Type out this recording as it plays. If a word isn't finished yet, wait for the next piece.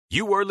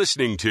You are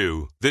listening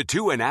to the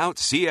Two and Out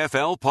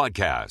CFL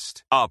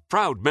podcast, a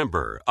proud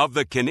member of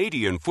the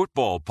Canadian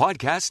Football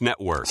Podcast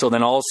Network. So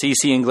then all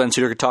CC and Glenn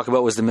Suter could talk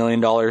about was the $1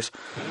 million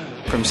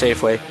from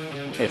Safeway,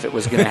 if it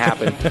was going to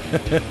happen.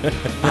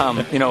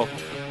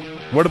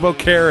 What about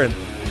Karen?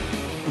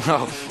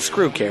 Oh,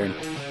 screw Karen.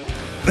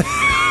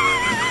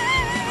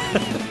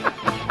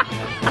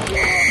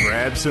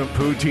 Grab some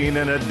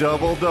poutine and a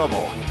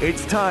double-double.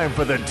 It's time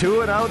for the Two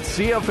and Out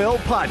CFL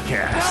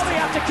podcast. Now they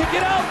have to kick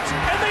it out,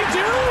 and they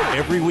do!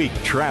 Every week,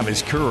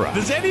 Travis Kura.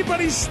 Does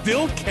anybody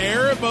still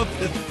care about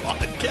this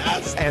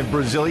podcast? And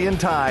Brazilian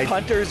Tide.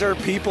 Hunters are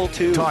people,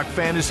 too. Talk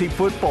fantasy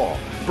football,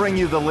 bring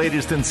you the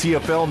latest in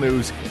CFL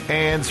news,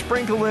 and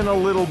sprinkle in a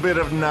little bit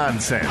of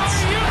nonsense.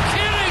 Are you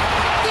kidding?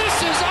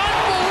 This is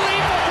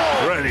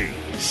unbelievable! Ready,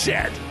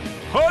 set,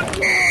 hunt!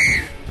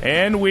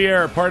 And we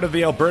are part of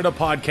the Alberta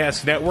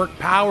Podcast Network,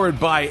 powered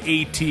by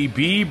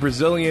ATB,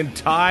 Brazilian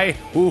Tie.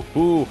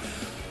 Hoo-hoo.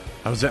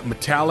 I was at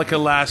Metallica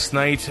last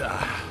night.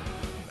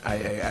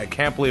 I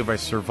can't believe I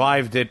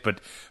survived it, but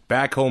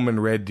back home in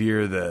Red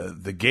Deer,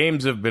 the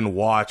games have been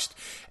watched.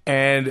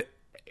 And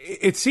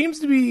it seems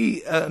to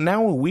be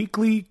now a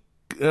weekly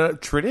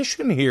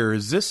tradition here.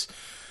 Is this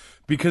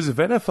because of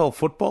NFL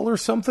football or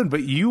something?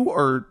 But you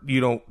are,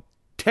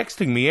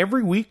 texting me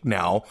every week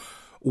now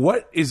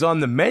what is on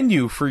the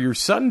menu for your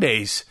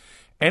Sundays,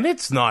 and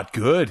it's not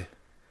good.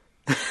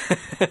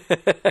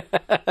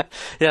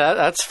 Yeah,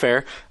 that's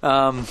fair.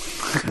 Well,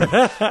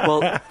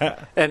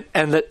 and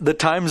the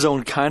time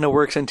zone kind of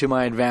works into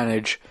my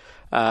advantage.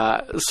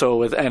 So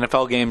with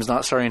NFL games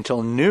not starting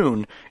until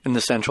noon in the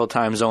Central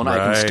Time Zone, right.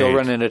 I can still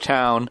run into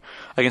town.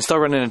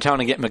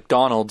 And get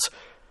McDonald's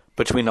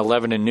between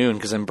 11 and noon,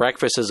 because then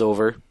breakfast is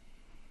over.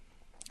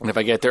 And if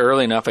I get there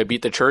early enough, I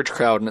beat the church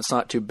crowd and it's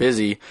not too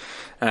busy.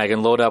 And I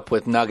can load up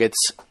with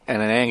nuggets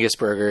and an Angus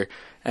burger.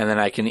 And then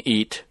I can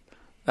eat,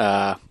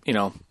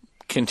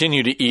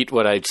 continue to eat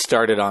what I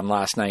started on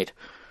last night.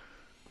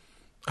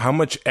 How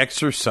much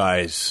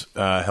exercise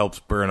helps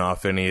burn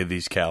off any of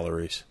these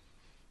calories?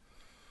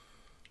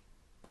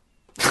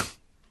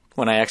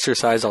 When I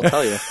exercise, I'll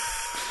tell you.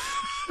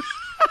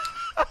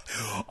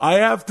 I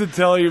have to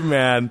tell you,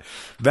 man,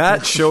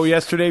 that show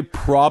yesterday,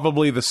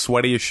 probably the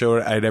sweatiest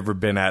show I'd ever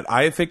been at.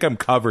 I think I'm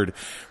covered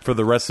for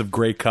the rest of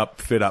Grey Cup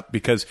Fit Up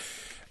because,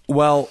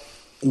 well,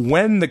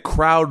 when the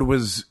crowd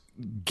was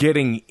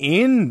getting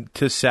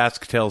into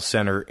Sasktel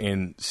Center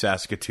in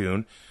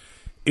Saskatoon,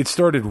 it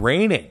started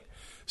raining.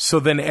 So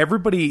then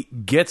everybody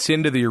gets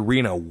into the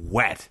arena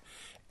wet.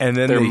 And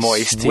then they're they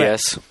moist, sweat.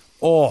 Yes.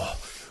 Oh,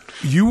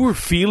 you were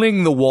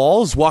feeling the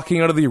walls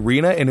walking out of the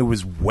arena and it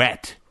was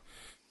wet.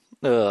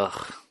 Ugh.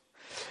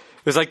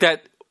 It was like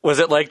that. Was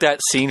it like that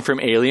scene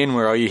from Alien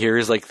where all you hear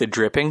is like the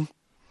dripping?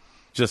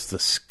 Just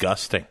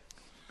disgusting.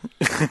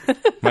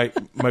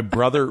 My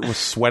brother was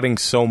sweating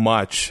so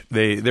much.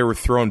 They were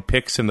throwing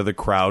picks into the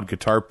crowd,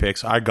 guitar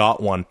picks. I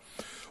got one.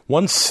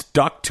 One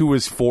stuck to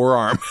his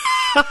forearm.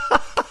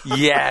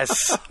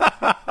 Yes.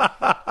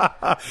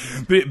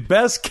 The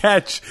best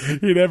catch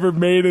he'd ever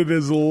made in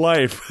his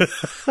life.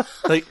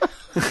 Like,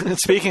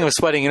 speaking of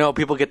sweating,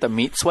 people get the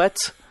meat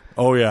sweats.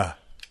 Oh, yeah.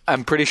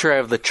 I'm pretty sure I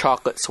have the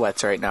chocolate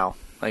sweats right now.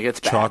 Like,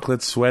 it's bad.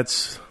 Chocolate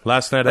sweats.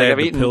 Last night I had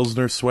the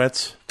Pilsner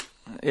sweats.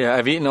 Yeah,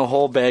 I've eaten a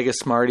whole bag of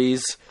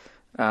Smarties,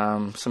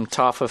 some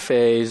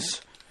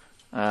Toffifees.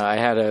 I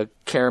had a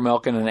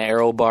caramel and an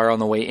Aero bar on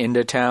the way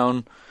into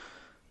town.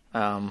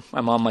 I'm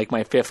on like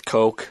my 5th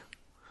Coke.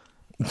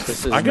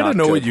 I gotta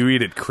know what you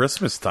eat at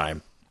Christmas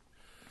time.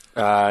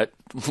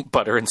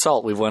 Butter and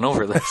salt. We went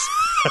over this.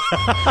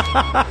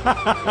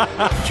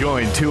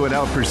 Join Two and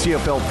Out for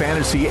CFL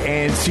Fantasy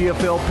and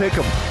CFL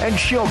Pick'em and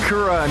show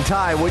Kura and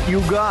Ty what you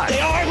got. They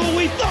are who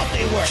we thought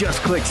they were.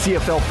 Just click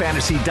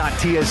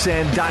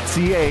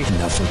cflfantasy.tsn.ca.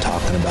 Enough of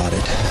talking about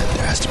it.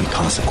 There has to be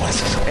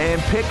consequences. And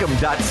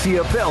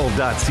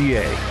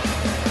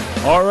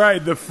pick'em.cfl.ca. All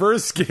right, the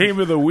first game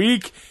of the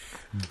week,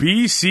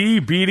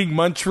 BC beating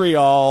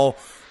Montreal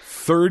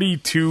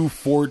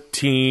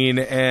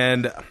 32-14,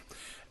 and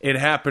it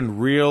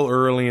happened real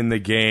early in the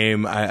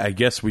game. I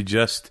guess we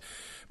just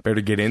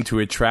better get into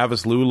it.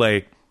 Travis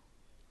Lulay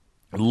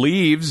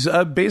leaves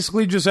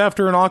basically just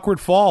after an awkward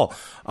fall.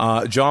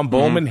 John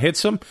Bowman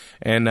hits him,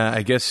 and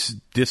I guess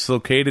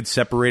dislocated,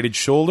 separated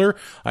shoulder.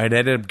 I'd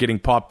ended up getting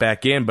popped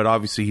back in, but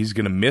obviously he's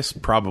going to miss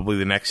probably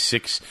the next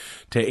 6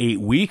 to 8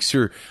 weeks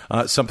or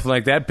something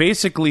like that.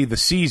 Basically the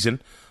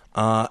season.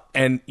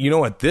 And,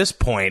 at this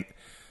point,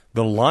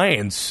 the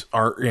Lions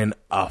are in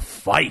a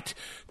fight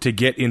to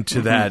get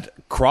into that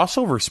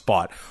crossover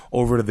spot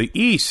over to the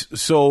east.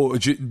 So,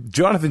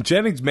 Jonathan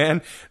Jennings,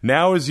 man,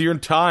 now is your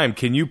time.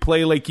 Can you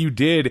play like you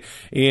did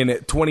in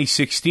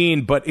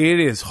 2016? But it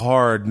is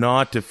hard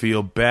not to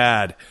feel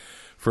bad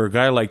for a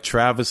guy like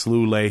Travis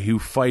Lulay, who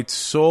fights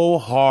so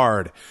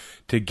hard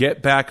to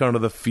get back onto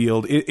the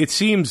field. It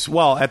seems,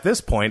 well, at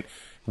this point,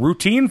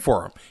 routine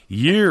for him.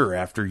 Year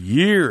after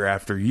year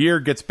after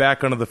year gets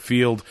back onto the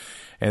field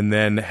and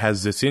then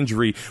has this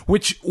injury,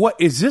 what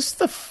is this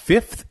the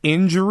 5th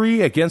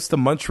injury against the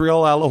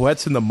Montreal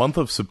Alouettes in the month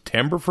of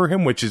September for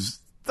him, which is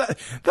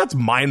That's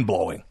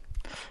mind-blowing.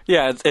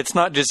 Yeah, it's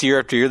not just year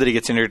after year that he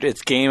gets injured.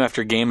 It's game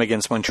after game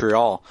against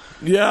Montreal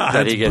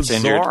that he gets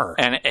bizarre.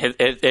 injured.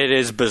 And it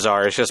is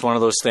bizarre. It's just one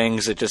of those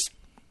things that just,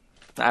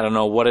 I don't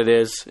know what it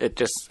is. It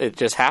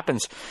just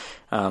happens.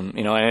 And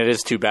it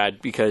is too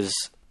bad because,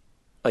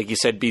 like you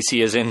said,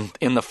 BC is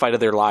in the fight of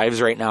their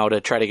lives right now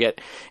to try to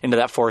get into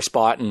that 4th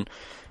spot and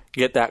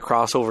get that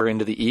crossover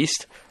into the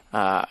East.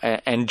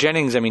 And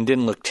Jennings,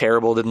 didn't look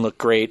terrible, didn't look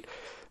great,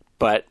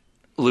 but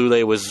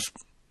Lule was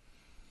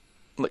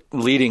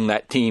leading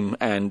that team,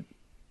 and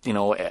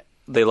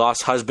they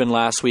lost Husband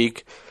last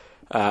week.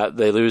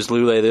 They lose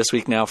Lule this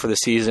week now for the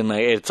season.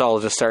 It's all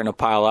just starting to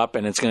pile up,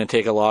 and it's going to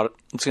take a lot.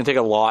 It's going to take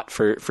a lot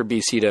for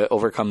BC to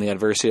overcome the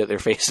adversity that they're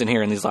facing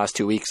here in these last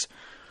 2 weeks.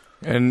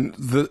 And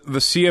the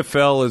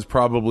CFL is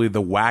probably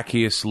the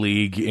wackiest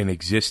league in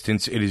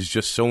existence. It is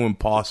just so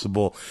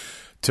impossible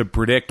to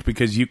predict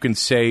because you can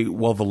say,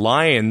 well, the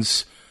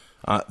Lions,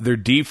 their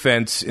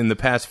defense in the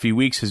past few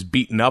weeks has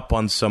beaten up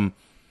on some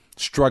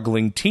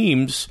struggling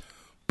teams,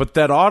 but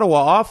that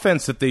Ottawa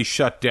offense that they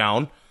shut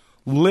down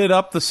lit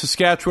up the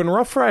Saskatchewan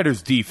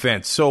Roughriders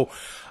defense. So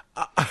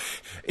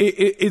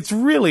it's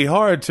really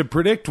hard to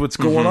predict what's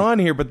going on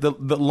here, but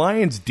the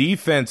Lions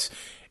defense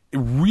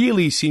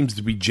really seems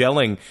to be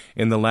gelling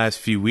in the last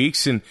few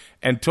weeks. And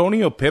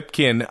Antonio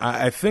Pipkin,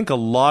 I think a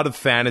lot of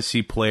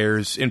fantasy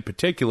players in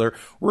particular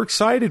were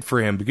excited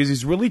for him because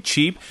he's really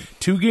cheap,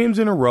 2 games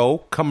in a row,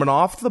 coming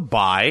off the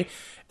bye.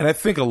 And I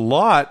think a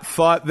lot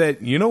thought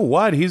that, you know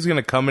what, he's going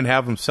to come and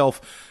have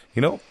himself,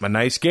 a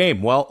nice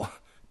game. Well,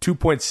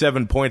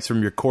 2.7 points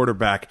from your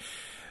quarterback,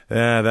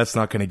 that's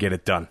not going to get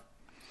it done.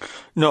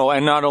 No,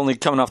 and not only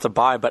coming off the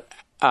bye, but,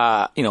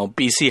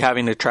 BC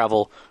having to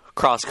travel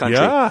cross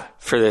country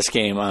for this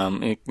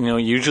game.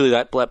 Usually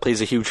that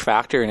plays a huge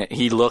factor, and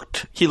he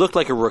looked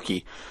like a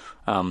rookie.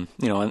 And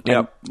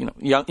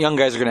young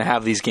guys are going to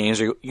have these games.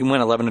 You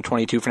went 11 to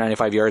 22 for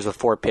 95 yards with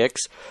 4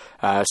 picks.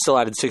 Still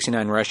added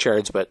 69 rush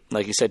yards, but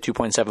like you said,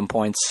 2.7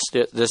 points.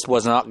 This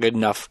was not good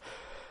enough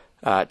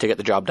to get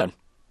the job done.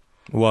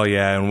 Well,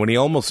 yeah, and when he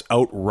almost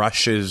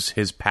outrushes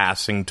his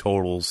passing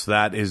totals,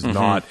 that is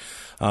not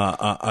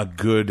a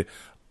good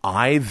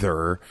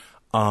either.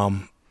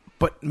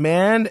 But,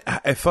 man,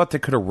 I thought they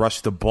could have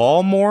rushed the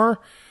ball more.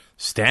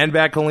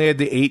 Standback only had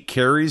the 8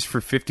 carries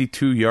for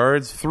 52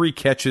 yards, 3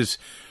 catches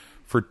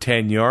for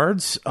 10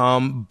 yards.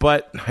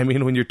 But,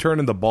 when you're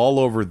turning the ball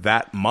over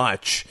that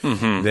much,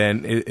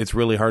 then it's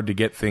really hard to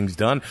get things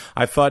done.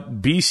 I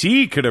thought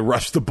BC could have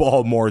rushed the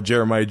ball more.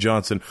 Jeremiah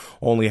Johnson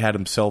only had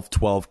himself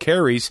 12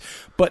 carries.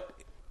 But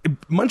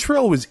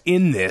Montreal was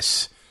in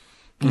this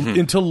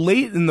until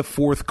late in the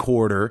 4th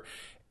quarter,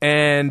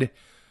 and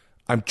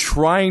I'm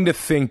trying to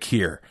think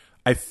here.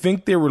 I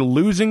think they were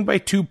losing by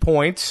 2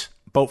 points,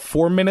 about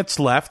 4 minutes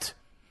left,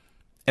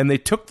 and they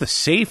took the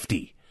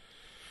safety.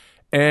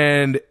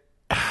 And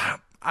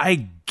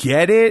I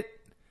get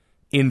it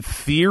in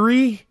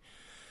theory,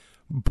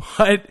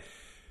 but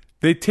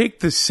they take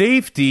the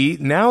safety.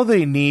 Now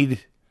they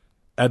need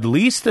at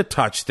least a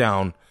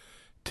touchdown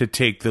to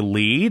take the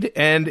lead,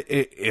 and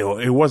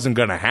it wasn't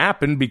going to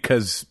happen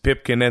because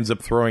Pipkin ends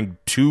up throwing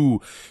 2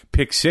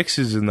 pick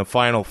sixes in the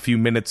final few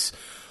minutes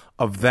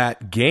of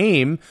that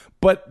game.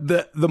 But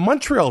the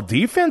Montreal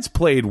defense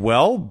played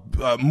well.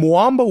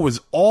 Muamba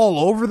was all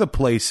over the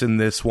place in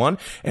this one,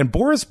 and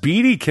Boris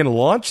Bede can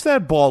launch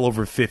that ball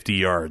over 50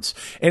 yards.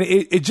 And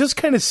it just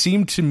kind of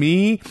seemed to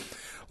me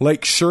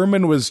like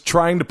Sherman was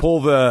trying to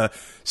pull the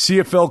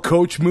CFL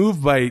coach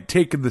move by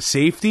taking the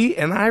safety,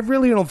 and I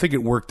really don't think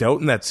it worked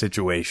out in that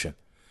situation.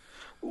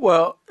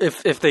 Well,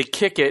 if they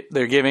kick it,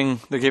 they're giving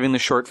the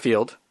short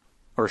field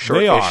or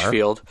short-ish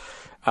field.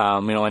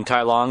 And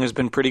Tai Long has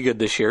been pretty good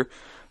this year.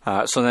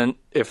 So then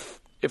if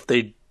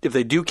they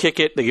do kick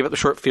it, they give it the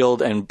short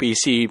field, and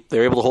BC,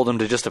 they're able to hold them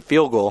to just a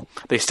field goal,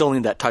 they still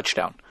need that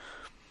touchdown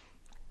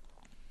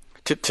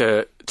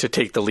to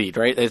take the lead,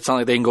 right? It's not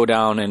like they can go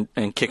down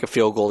and kick a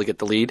field goal to get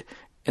the lead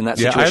in that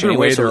situation. Either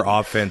way, their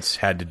offense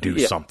had to do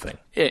something.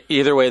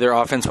 Either way, their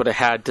offense would have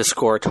had to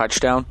score a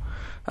touchdown.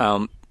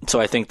 So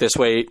I think this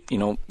way,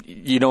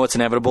 it's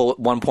inevitable. At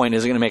one point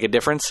isn't going to make a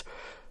difference.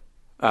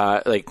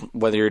 Like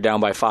whether you're down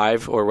by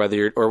 5 or whether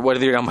you're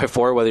down by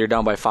 4, whether you're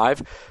down by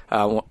 5,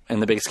 in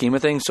the big scheme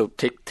of things. So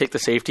take the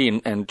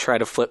safety and try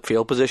to flip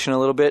field position a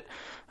little bit.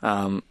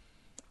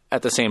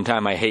 At the same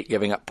time, I hate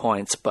giving up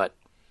points, but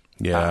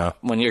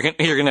when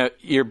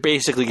you're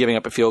basically giving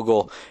up a field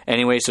goal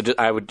anyway. So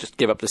I would just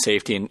give up the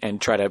safety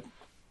and try to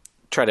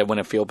win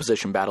a field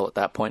position battle at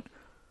that point.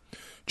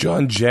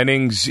 John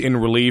Jennings in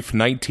relief,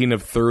 19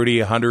 of 30,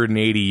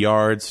 180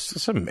 yards.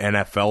 Some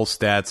NFL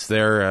stats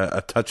there,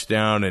 a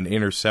touchdown, an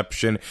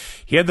interception.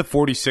 He had the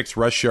 46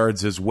 rush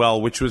yards as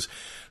well, which was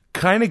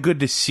kind of good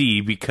to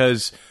see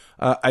because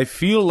I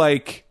feel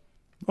like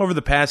over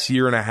the past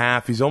year and a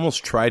half, he's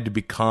almost tried to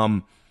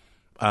become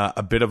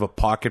a bit of a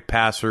pocket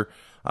passer.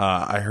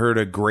 I heard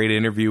a great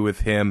interview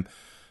with him,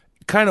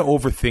 kind of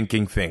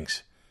overthinking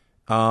things.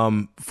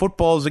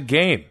 Football is a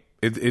game.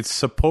 It's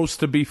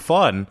supposed to be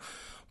fun.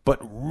 but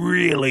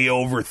really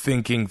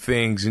overthinking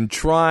things and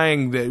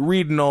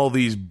reading all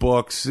these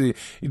books,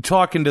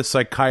 talking to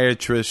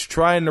psychiatrists,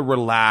 trying to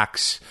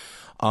relax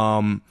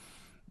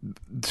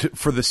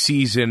for the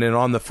season and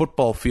on the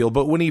football field.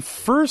 But when he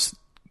first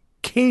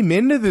came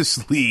into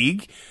this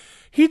league,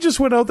 he just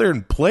went out there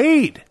and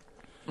played.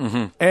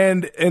 Mm-hmm.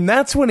 And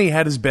that's when he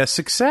had his best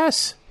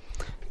success.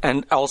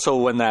 And also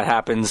when that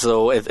happens,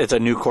 though, it's a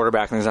new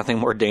quarterback, and there's nothing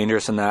more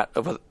dangerous than that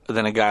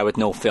than a guy with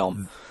no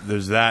film.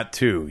 There's that,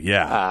 too,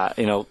 yeah.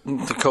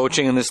 The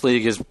coaching in this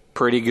league is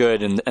pretty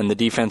good, and the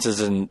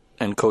defenses and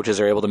coaches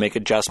are able to make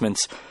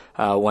adjustments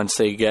once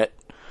they get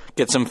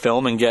some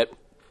film and get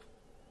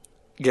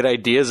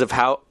ideas of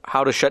how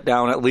to shut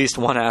down at least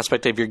one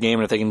aspect of your game.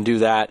 And if they can do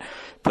that,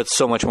 puts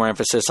so much more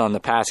emphasis on the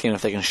pass game.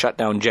 If they can shut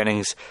down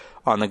Jennings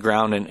on the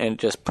ground and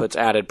just puts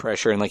added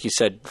pressure, and like you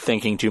said,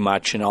 thinking too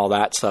much and all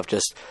that stuff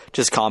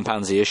just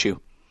compounds the issue.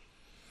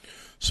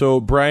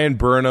 So Brian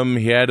Burnham,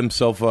 he had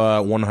himself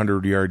a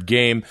 100-yard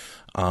game,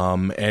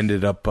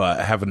 ended up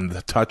having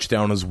the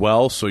touchdown as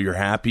well, so you're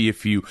happy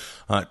if you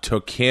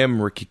took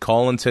him. Ricky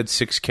Collins had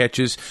 6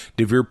 catches.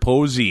 Devere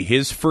Posey,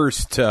 his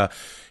first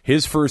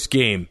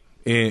game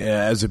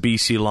as a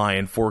BC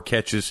Lion, 4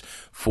 catches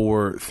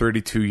for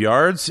 32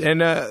 yards, and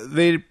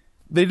they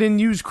didn't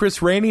use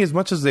Chris Rainey as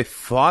much as they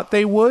thought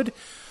they would.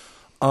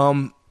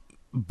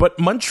 But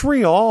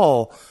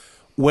Montreal,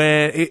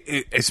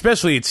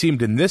 especially it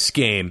seemed in this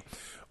game,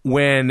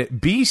 when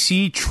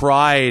BC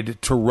tried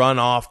to run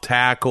off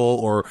tackle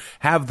or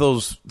have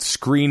those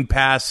screen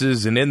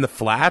passes and in the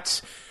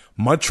flats,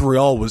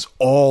 Montreal was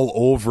all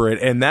over it.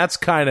 And that's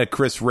kind of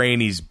Chris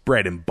Rainey's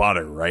bread and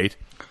butter, right?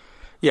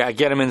 Yeah,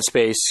 get him in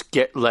space,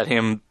 let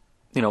him,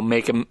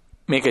 make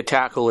a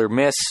tackle or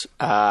miss,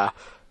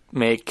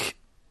 make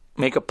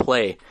a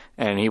play,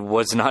 and he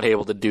was not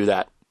able to do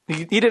that.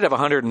 He did have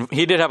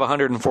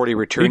 140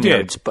 return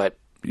yards, but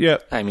yeah,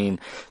 I mean,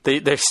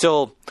 they're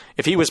still.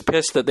 If he was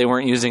pissed that they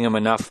weren't using him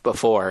enough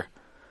before,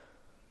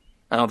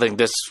 I don't think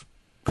this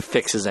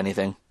fixes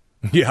anything.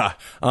 Yeah.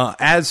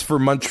 As for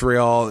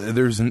Montreal,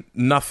 there's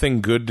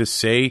nothing good to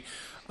say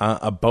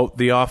about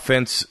the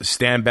offense.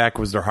 Stanback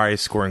was their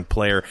highest scoring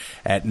player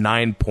at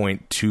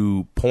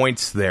 9.2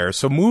 points there.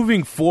 So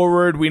moving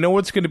forward, we know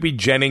it's going to be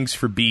Jennings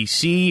for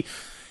BC.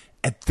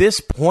 At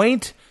this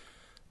point,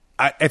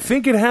 I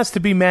think it has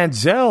to be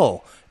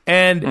Manziel.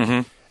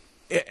 And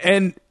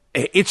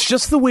it's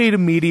just the way the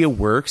media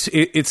works.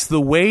 It's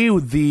the way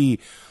the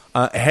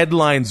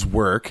headlines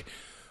work.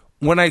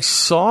 When I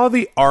saw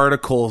the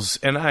articles,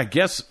 and I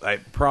guess I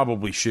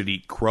probably should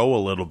eat crow a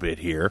little bit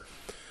here,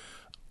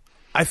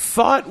 I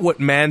thought what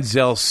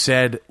Manziel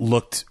said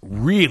looked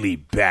really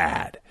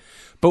bad.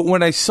 But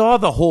when I saw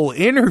the whole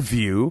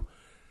interview,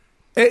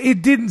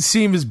 it didn't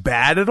seem as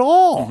bad at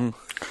all. Mm-hmm.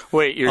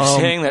 Wait, you're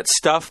saying that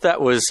stuff that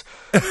was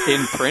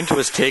in print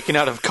was taken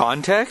out of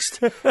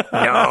context?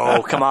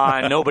 No, come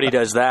on. Nobody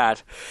does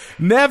that.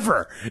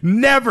 Never.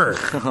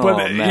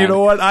 But you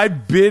know what? I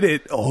bid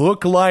it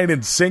hook, line,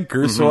 and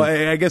sinker, so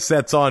I guess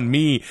that's on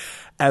me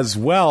as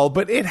well.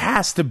 But it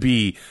has to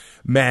be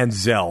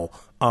Manziel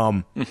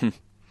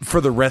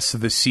for the rest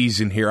of the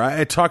season here.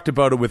 I talked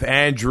about it with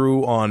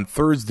Andrew on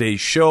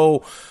Thursday's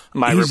show.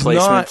 My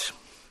replacement.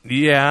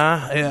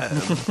 Yeah,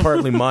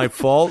 partly my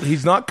fault.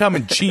 He's not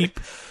coming cheap.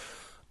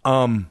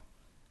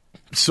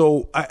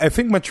 So I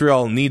think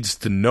Montreal needs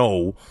to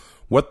know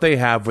what they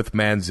have with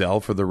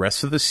Manziel for the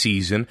rest of the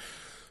season,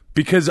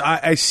 because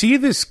I see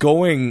this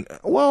going,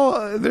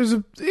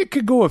 it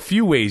could go a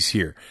few ways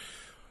here.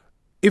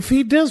 If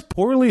he does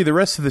poorly the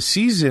rest of the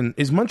season,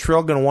 is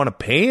Montreal going to want to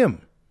pay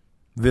him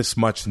this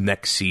much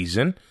next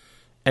season?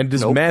 And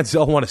does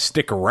Manziel want to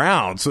stick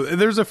around? So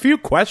there's a few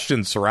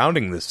questions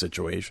surrounding this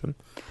situation.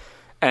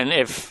 And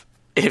if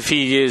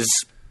he is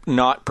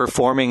not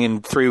performing in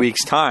 3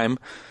 weeks' time,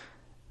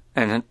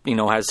 and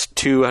has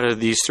 2 out of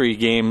these 3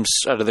 games,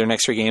 out of their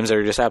next 3 games that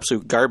are just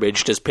absolute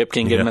garbage, does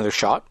Pipkin get another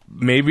shot?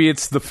 Maybe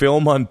it's the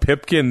film on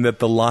Pipkin that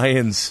the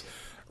Lions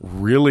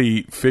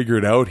really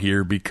figured out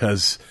here,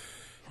 because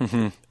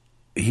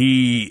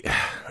he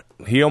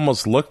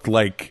almost looked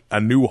like a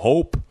new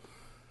hope.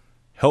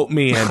 Help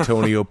me,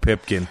 Antonio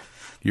Pipkin.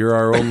 You're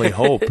our only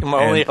hope.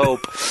 Only hope.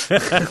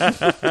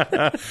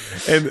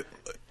 And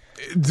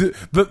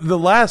the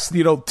last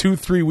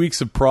 2-3 weeks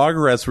of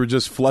progress were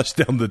just flushed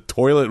down the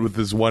toilet with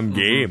this one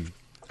game.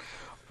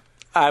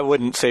 I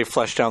wouldn't say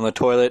flushed down the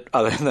toilet,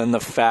 other than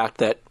the fact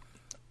that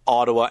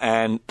Ottawa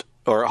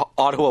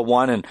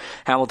won and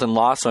Hamilton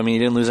lost. So I mean, he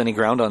didn't lose any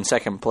ground on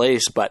second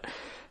place, but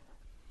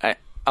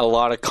a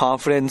lot of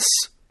confidence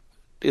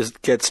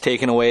gets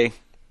taken away,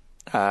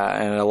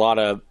 and a lot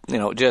of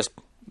just.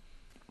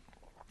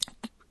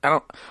 I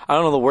don't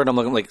know the word I'm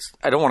looking like.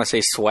 I don't want to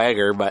say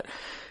swagger, but.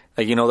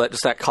 That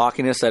just that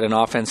cockiness that an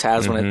offense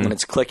has when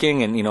it's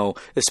clicking, and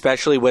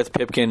especially with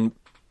Pipkin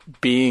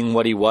being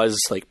what he was,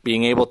 like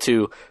being able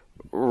to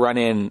run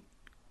in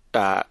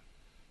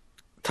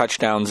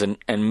touchdowns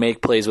and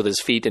make plays with his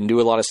feet and do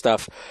a lot of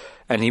stuff,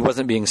 and he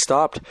wasn't being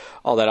stopped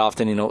all that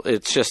often.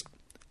 It's just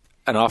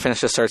an offense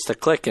just starts to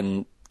click,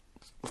 and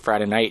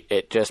Friday night,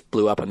 it just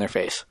blew up in their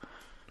face.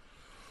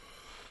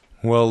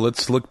 Well,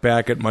 let's look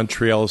back at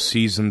Montreal's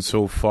season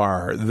so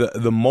far.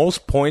 The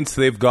most points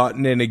they've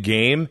gotten in a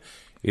game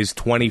is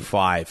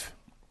 25.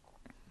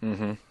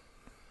 Mm-hmm.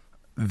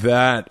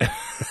 That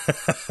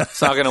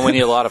it's not going to win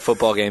you a lot of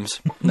football games.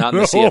 Not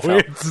in the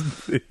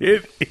CFL.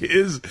 It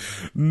is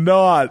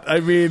not. I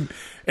mean,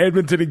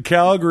 Edmonton and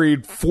Calgary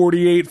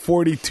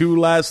 48-42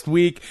 last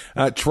week.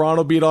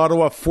 Toronto beat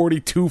Ottawa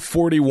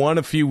 42-41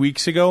 a few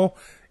weeks ago.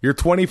 Your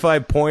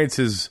 25 points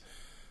is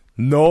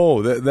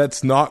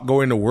that's not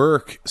going to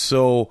work.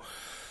 So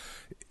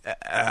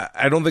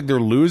I don't think they're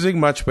losing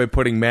much by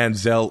putting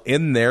Manziel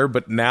in there,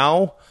 but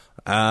now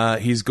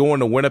he's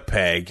going to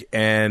Winnipeg,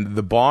 and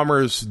the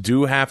Bombers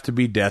do have to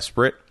be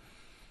desperate.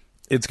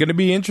 It's going to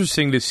be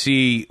interesting to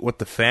see what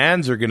the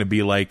fans are going to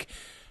be like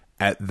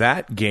at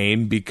that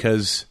game,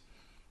 because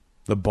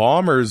the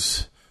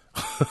Bombers,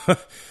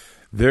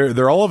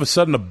 they're all of a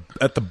sudden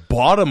at the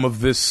bottom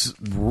of this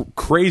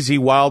crazy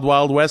Wild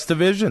Wild West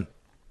division.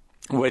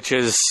 Which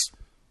is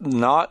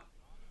not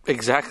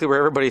exactly where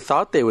everybody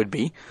thought they would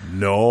be.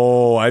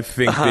 No, I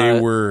think they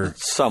were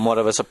somewhat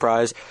of a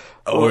surprise.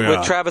 Yeah.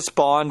 With Travis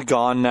Bond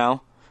gone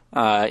now,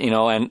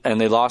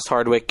 and they lost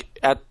Hardwick.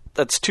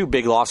 That's two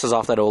big losses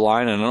off that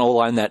O-line, and an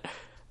O-line that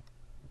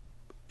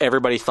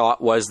everybody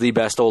thought was the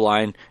best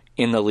O-line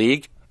in the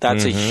league.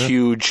 That's a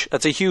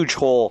huge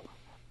hole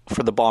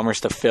for the Bombers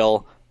to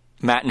fill.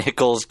 Matt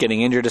Nichols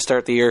getting injured to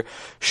start the year.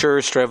 Sure,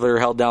 Strevler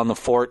held down the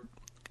fort,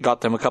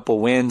 got them a couple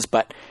wins,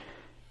 but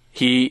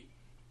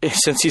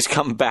since he's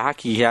come back,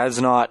 he has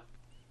not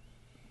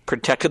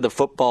protected the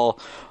football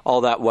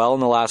all that well in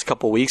the last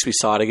couple of weeks. We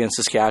saw it against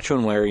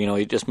Saskatchewan, where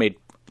he just made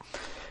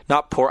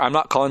not poor. I'm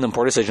not calling them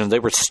poor decisions; they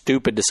were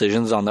stupid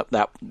decisions on the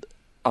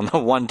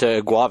one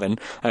to Guavin.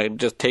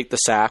 Just take the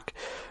sack.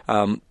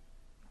 He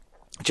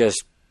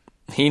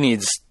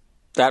needs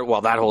that.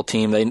 Well, that whole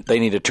team they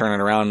need to turn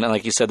it around. And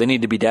like you said, they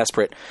need to be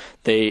desperate.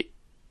 They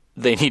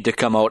need to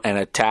come out and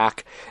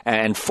attack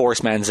and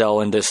force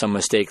Manziel into some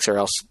mistakes, or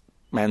else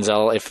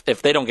Manziel,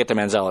 if they don't get to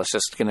Manziel, it's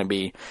just going to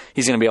be,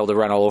 he's going to be able to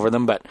run all over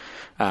them. But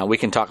we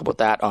can talk about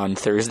that on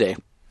Thursday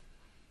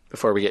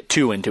before we get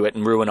too into it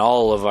and ruin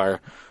all of our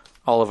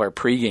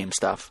pregame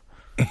stuff.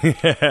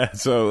 Yeah,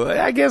 so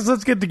I guess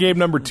let's get to game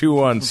number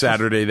 2 on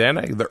Saturday then,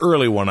 the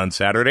early one on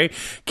Saturday.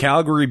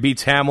 Calgary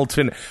beats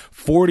Hamilton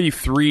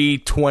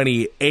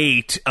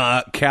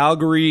 43-28.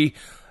 Calgary,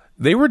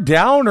 they were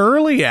down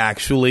early,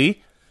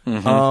 actually.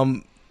 Mm-hmm.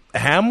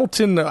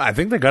 Hamilton, I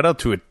think they got out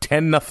to a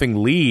 10-0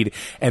 lead,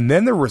 and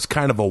then there was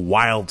kind of a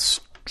wild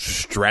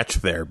stretch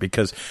there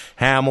because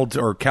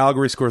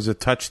Calgary scores a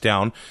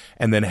touchdown,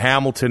 and then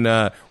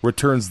Hamilton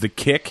returns the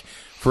kick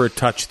for a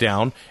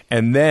touchdown,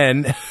 and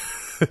then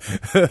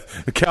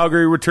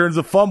Calgary returns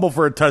a fumble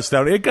for a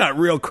touchdown. It got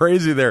real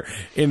crazy there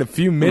in a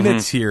few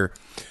minutes here.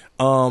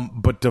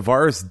 But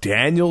Tavares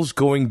Daniels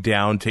going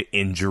down to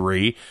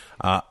injury,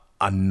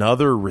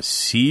 another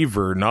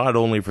receiver, not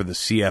only for the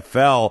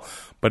CFL,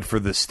 but for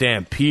the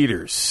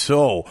Stampeders.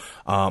 So,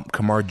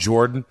 Kamar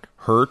Jordan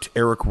hurt.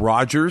 Eric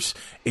Rogers,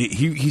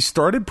 he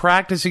started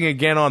practicing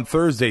again on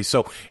Thursday,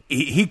 so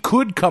he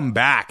could come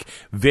back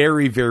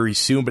very, very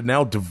soon. But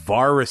now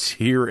Tavares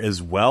here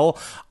as well.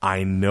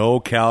 I know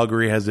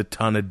Calgary has a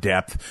ton of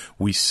depth.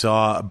 We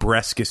saw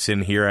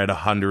Breskison here at a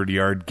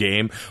 100-yard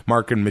game.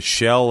 Markin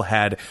Michel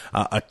had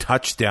a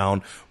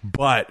touchdown,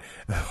 but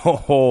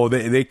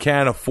they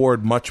can't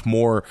afford much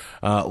more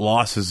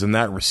losses in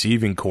that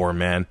receiving core,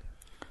 man.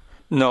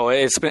 No,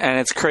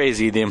 it's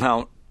crazy the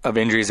amount of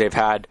injuries they've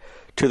had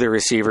to the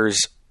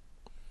receivers.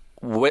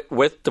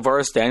 With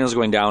Tavares Daniels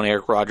going down,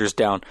 Eric Rogers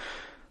down,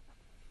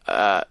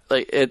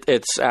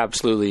 it's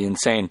absolutely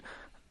insane.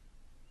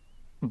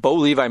 Bo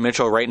Levi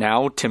Mitchell right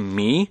now, to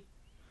me,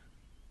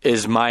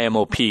 is my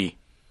MOP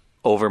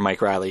over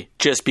Mike Riley,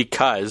 just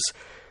because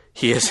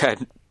he has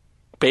had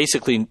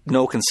basically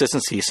no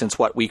consistency since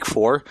week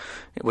 4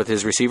 with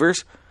his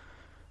receivers.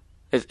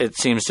 It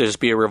seems to just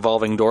be a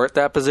revolving door at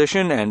that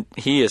position, and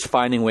he is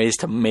finding ways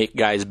to make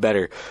guys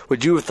better.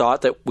 Would you have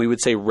thought that we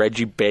would say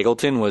Reggie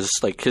Bagleton was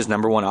like his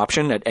number one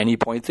option at any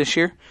point this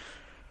year?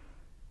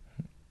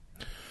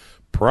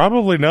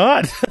 Probably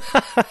not.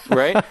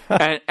 Right?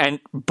 And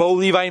Bo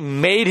Levi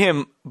made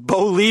him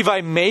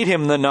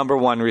the number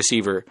one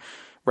receiver.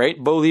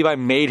 Right? Bo Levi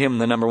made him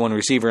the number one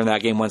receiver in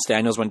that game once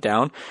Daniels went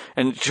down.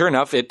 And sure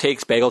enough, it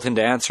takes Bagleton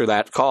to answer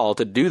that call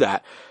to do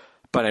that.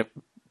 But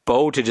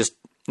Bo to just,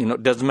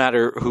 doesn't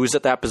matter who's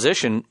at that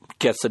position,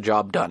 gets the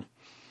job done.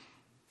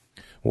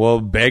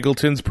 Well,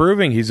 Bagleton's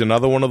proving he's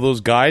another one of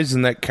those guys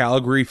in that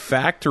Calgary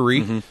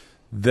factory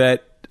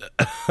that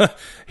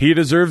he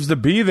deserves to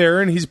be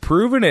there, and he's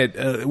proven it.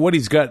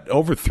 He's got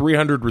over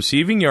 300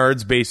 receiving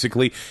yards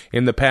basically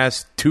in the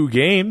past 2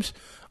 games.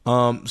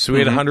 So he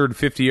had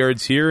 150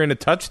 yards here and a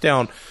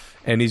touchdown,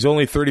 and he's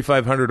only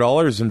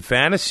 $3,500 in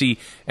fantasy.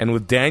 And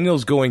with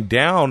Daniels going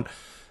down,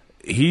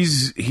 he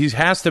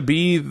has to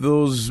be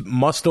those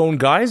must-own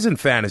guys in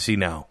fantasy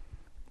now.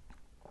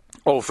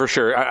 Oh, for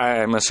sure.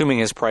 I'm assuming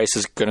his price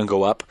is going to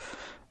go up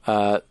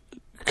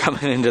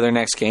coming into their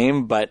next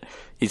game. But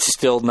he's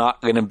still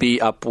not going to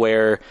be up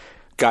where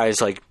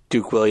guys like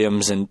Duke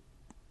Williams and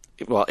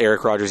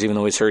Eric Rogers, even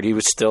though he's hurt, he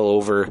was still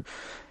over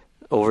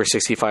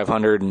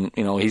 6,500, and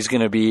he's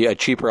going to be a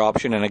cheaper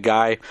option and a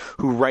guy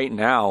who right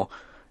now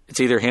it's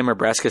either him or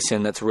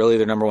Breskison that's really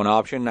their number one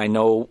option. I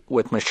know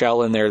with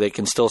Michelle in there, they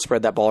can still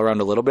spread that ball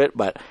around a little bit,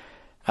 but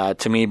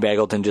to me,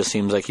 Begelton just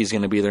seems like he's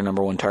going to be their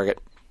number one target.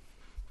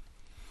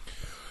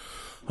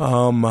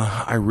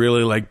 I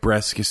really like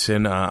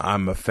Breskison.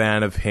 I'm a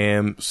fan of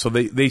him. So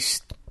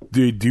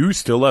they do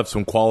still have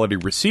some quality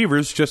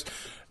receivers, just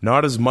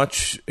not as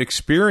much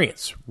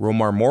experience.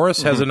 Romar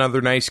Morris has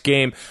another nice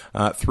game.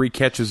 3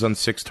 catches on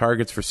 6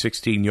 targets for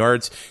 16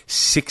 yards,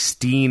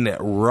 16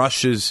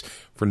 rushes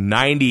for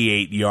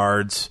 98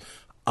 yards.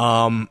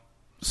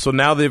 So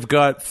now they've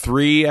got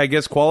 3, I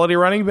guess, quality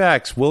running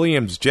backs.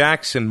 Williams,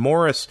 Jackson,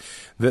 Morris.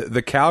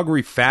 The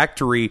Calgary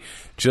factory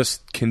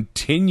just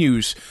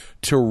continues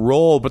to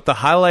roll. But the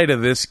highlight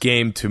of this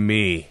game to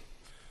me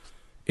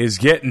is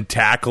getting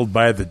tackled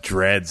by the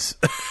Dreads.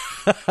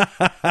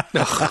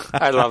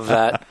 I love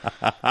that.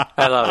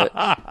 I love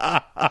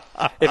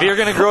it. If you're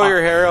going to grow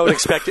your hair out,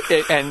 expect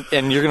it,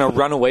 and you're going to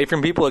run away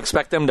from people,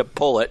 expect them to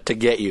pull it to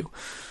get you.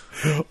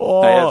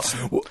 Oh,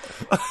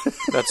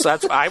 that's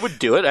I would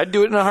do it. I'd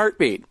do it in a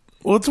heartbeat.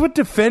 Well, it's what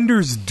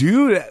defenders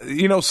do.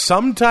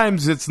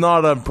 Sometimes it's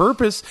not on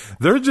purpose.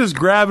 They're just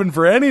grabbing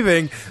for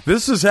anything.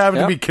 This is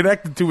having to be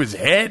connected to his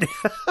head.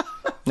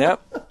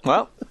 Yep.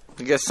 Well,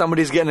 I guess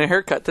somebody's getting a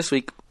haircut this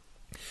week.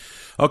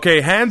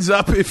 Okay, hands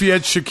up if you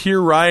had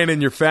Shakir Ryan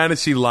in your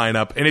fantasy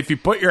lineup. And if you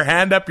put your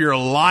hand up, you're a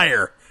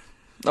liar.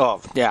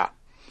 Oh, yeah.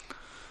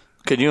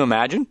 Could you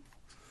imagine?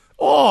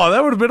 Oh,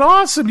 that would have been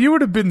awesome. You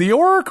would have been the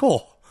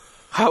Oracle.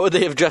 How would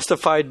they have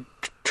justified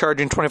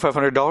charging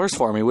 $2,500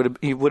 for him?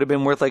 He would have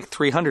been worth like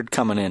 $300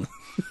 coming in.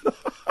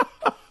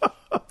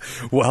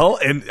 Well,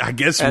 and I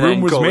guess room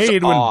was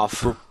made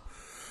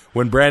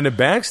when Brandon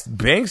Banks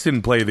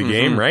didn't play the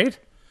game, right?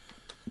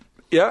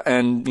 Yeah,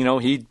 and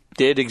he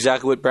did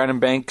exactly what Brandon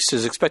Banks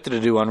is expected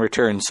to do on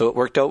return, so it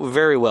worked out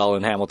very well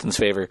in Hamilton's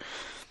favor.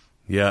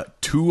 Yeah,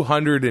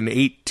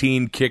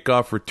 218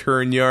 kickoff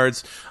return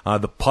yards.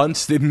 The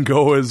punts didn't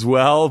go as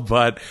well,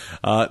 but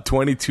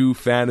 22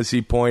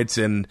 fantasy points.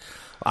 And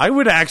I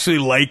would actually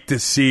like to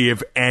see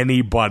if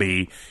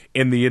anybody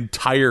in the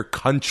entire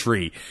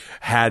country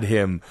had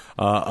him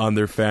on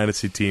their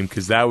fantasy team,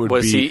 because that would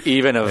Was be he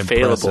even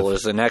available impressive.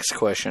 is the next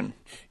question.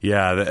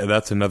 Yeah,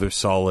 that's another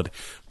solid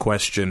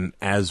question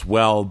as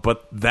well.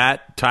 But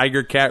that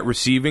Tiger Cat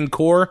receiving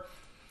core,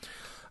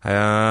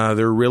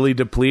 they're really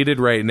depleted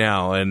right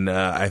now, and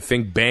I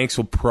think Banks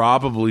will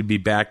probably be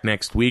back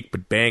next week.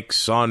 But Banks,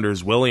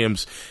 Saunders,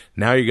 Williams,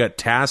 now you got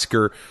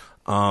Tasker.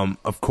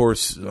 Of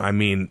course, I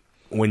mean,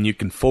 when you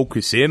can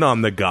focus in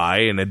on the guy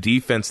and a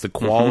defense the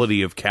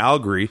quality of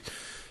Calgary,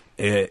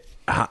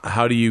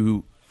 how do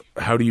you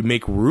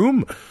make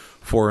room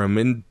for him?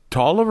 And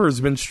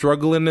Tolliver's been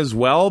struggling as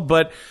well,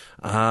 but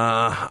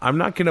I'm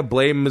not going to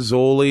blame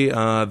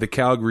Mazzoli. The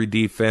Calgary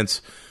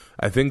defense,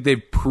 I think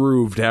they've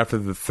proved after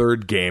the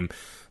third game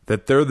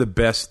that they're the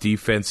best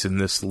defense in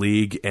this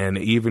league, and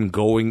even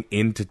going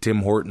into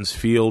Tim Hortons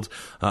Field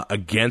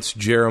against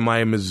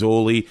Jeremiah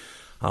Mazzoli,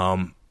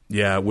 I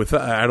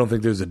don't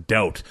think there's a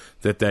doubt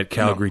that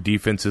Calgary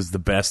defense is the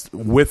best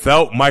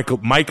without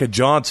Micah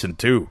Johnson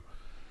too.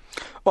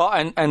 Well,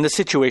 and the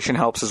situation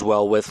helps as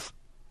well with,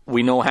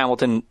 we know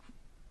Hamilton,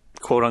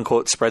 quote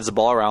unquote, spreads the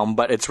ball around,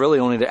 but it's really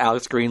only to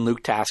Alex Green,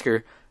 Luke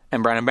Tasker,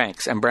 and Brandon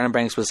Banks. And Brandon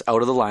Banks was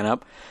out of the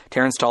lineup.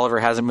 Terrence Tolliver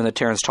hasn't been the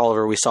Terrence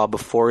Tolliver we saw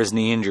before his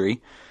knee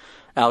injury.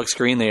 Alex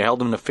Green, they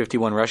held him to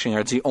 51 rushing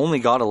yards. He only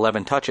got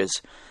 11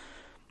 touches.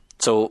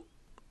 So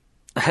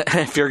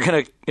if you're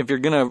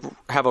gonna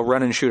have a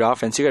run and shoot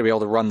offense, you got to be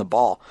able to run the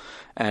ball.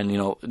 And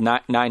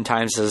 9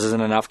 times this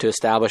isn't enough to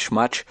establish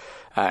much.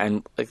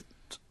 And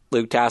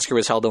Luke Tasker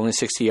was held to only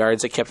 60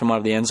 yards. It kept him out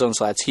of the end zone,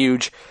 so that's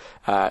huge.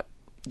 Like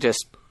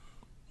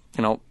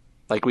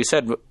we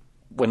said,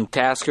 when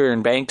Tasker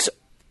and Banks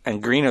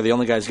and Green are the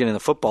only guys getting the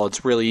football,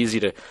 it's really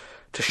easy to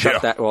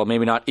shut that. Well,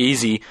 maybe not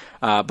easy,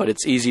 but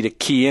it's easy to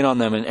key in on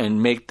them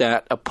and make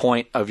that a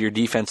point of your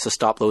defense to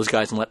stop those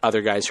guys and let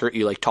other guys hurt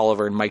you, like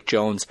Tolliver and Mike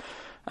Jones.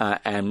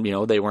 And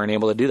they weren't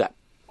able to do that.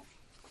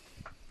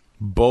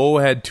 Bo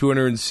had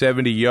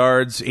 270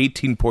 yards,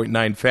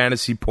 18.9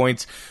 fantasy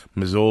points.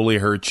 Mazzoli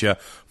hurt you,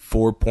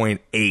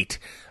 4.8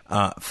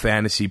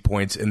 fantasy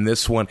points in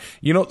this one.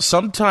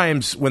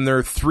 Sometimes when there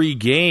are 3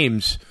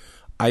 games,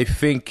 I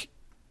think,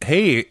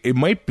 hey, it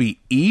might be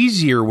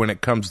easier when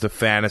it comes to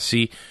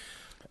fantasy.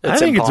 I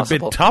think it's a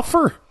bit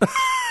tougher.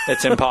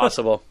 It's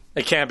impossible.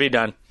 It can't be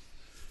done.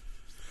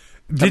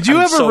 Did you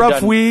have a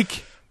rough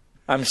week?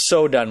 I'm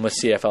so done with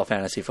CFL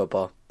fantasy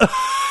football.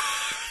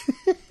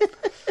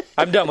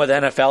 I'm done with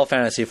NFL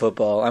fantasy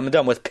football. I'm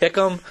done with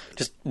Pick'em.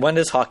 Just when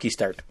does hockey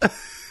start?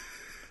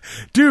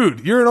 Dude,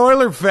 you're an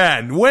Oiler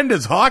fan. When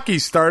does hockey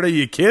start? Are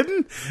you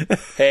kidding?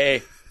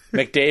 Hey,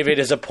 McDavid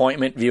is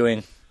appointment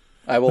viewing.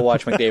 I will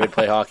watch McDavid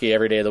play hockey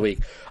every day of the week.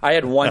 I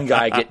had one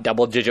guy get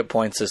double-digit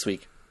points this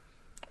week.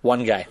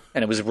 One guy,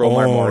 and it was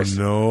Romar Morris.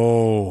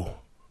 Oh,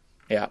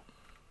 no. Yeah.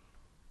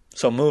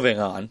 So moving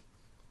on.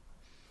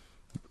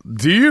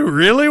 Do you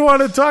really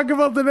want to talk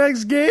about the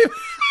next game?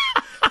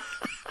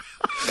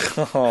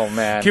 Oh,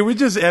 man. Can we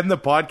just end the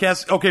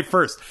podcast? Okay,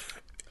 first,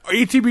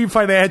 ATB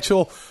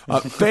Financial,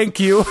 thank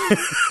you.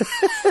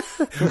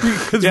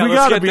 Because Yeah, we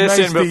let's gotta get be this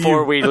nice in to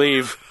before you. we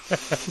leave.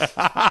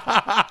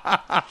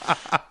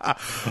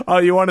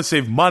 You want to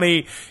save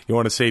money, you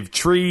want to save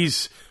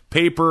trees,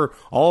 paper,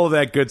 all of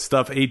that good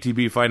stuff.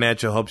 ATB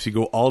Financial helps you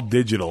go all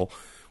digital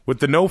with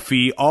the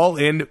no-fee,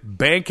 all-in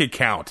bank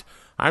account.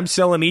 I'm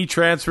sending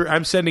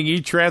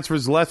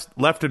e-transfers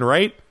left and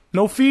right.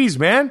 No fees,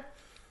 man.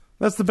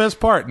 That's the best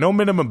part. No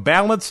minimum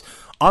balance,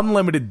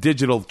 unlimited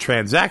digital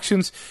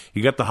transactions.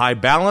 You got the high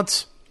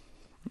balance,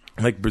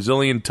 like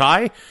Brazilian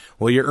tie.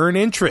 Well, you earn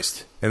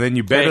interest, and then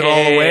you bet it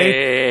all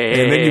away.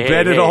 And then you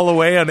bet it all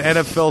away on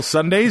NFL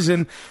Sundays,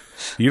 and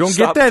you don't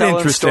Stop get that telling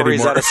interest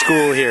stories anymore. out of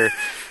school here.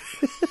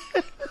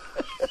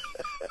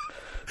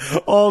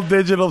 All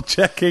digital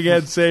checking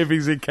and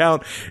savings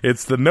account.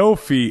 It's the no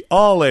fee,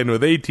 all in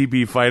with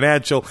ATB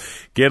Financial.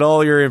 Get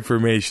all your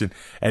information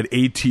at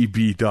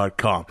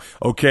atb.com.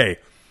 Okay.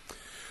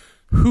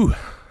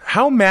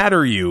 How mad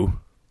are you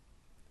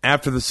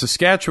after the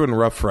Saskatchewan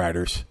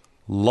Roughriders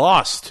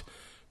lost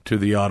to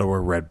the Ottawa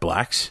Red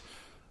Blacks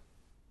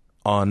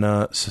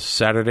on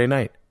Saturday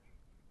night?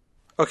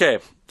 Okay,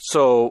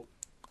 so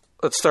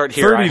let's start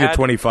here.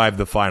 30-25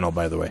 the final,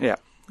 by the way. Yeah.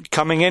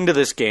 Coming into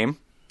this game,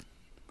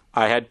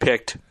 I had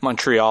picked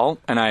Montreal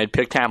and I had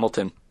picked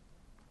Hamilton.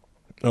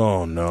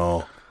 Oh,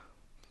 no.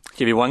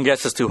 Give you one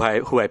guess as to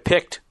who I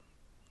picked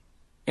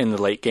in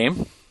the late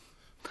game.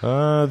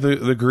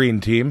 The green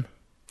team.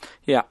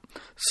 Yeah,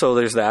 so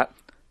there's that.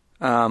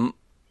 I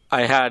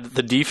had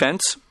the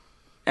defense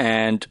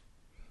and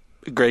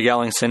Greg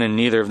Ellingson, and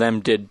neither of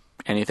them did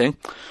anything.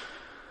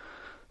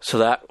 So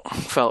that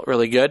felt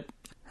really good.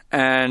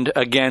 And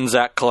again,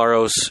 Zach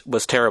Collaros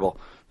was terrible.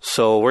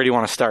 So where do you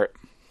want to start?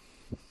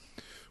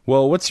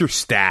 Well, what's your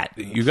stat?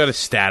 You got a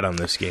stat on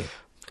this game.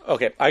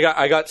 Okay,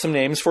 I got some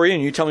names for you,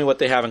 and you tell me what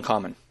they have in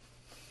common.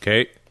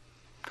 Okay.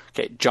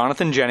 Okay,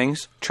 Jonathan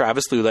Jennings,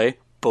 Travis Lulay,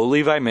 Bo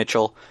Levi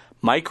Mitchell,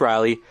 Mike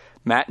Riley,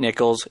 Matt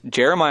Nichols,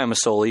 Jeremiah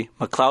Masoli,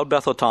 McLeod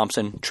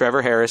Bethel-Thompson,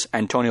 Trevor Harris,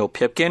 Antonio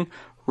Pipkin,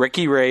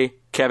 Ricky Ray,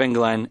 Kevin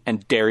Glenn,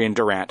 and Darian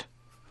Durant.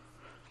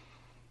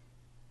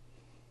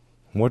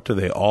 What do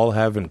they all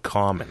have in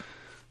common?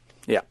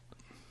 Yeah.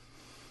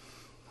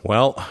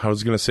 Well, I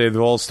was going to say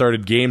they've all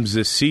started games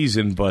this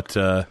season, but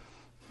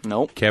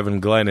Nope.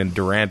 Kevin Glenn and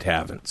Durant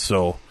haven't.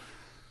 So,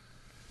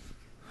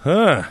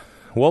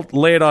 well,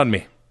 lay it on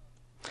me.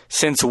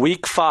 Since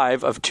week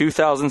 5 of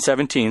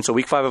 2017, so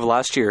week 5 of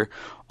last year,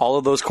 all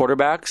of those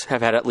quarterbacks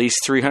have had at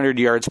least 300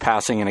 yards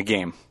passing in a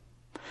game.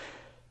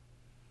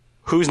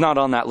 Who's not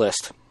on that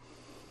list?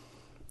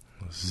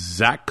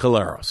 Zach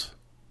Collaros.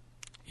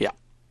 Yeah.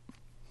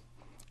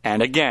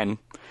 And again,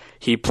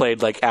 he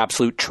played like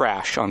absolute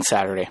trash on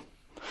Saturday.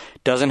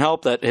 Doesn't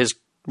help that his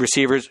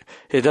receivers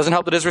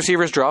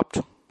dropped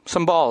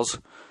some balls.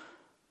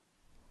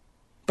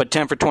 But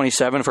 10 for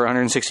 27 for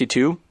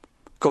 162,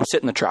 go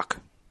sit in the truck.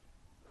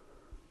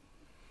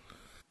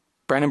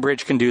 Brandon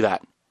Bridge can do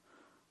that.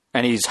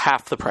 And he's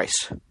half the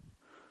price.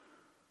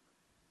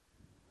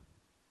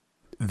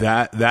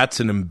 That's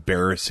an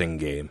embarrassing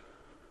game.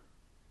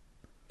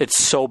 It's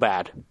so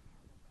bad.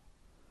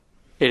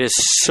 It is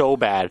so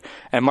bad.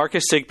 And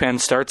Marcus Thigpen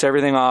starts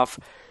everything off.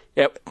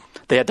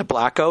 They had the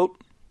blackout.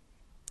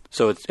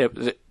 So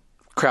the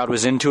crowd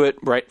was into it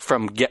right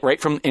from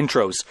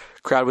intros.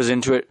 Crowd was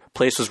into it.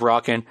 Place was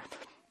rocking.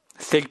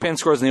 Thigpen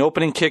scores in the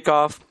opening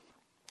kickoff.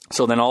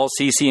 So then all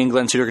CC and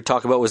Glenn Suter could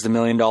talk about was the $1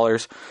 million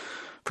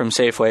from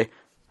Safeway,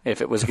 if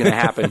it was going to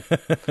happen.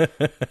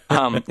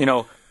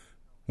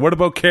 What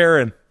about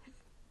Karen?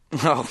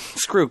 Oh,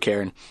 screw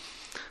Karen.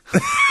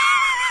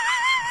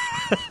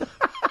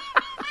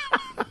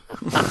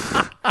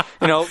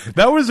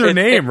 That was her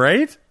name,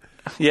 right?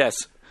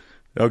 Yes.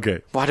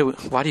 Okay. Why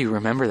do you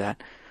remember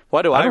that?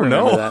 Why do I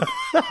remember that?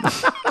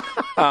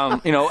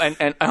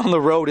 And on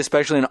the road,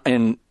 especially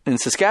in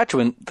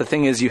Saskatchewan, the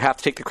thing is you have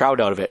to take the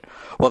crowd out of it.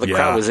 Well, the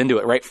crowd was into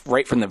it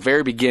right from the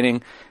very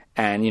beginning,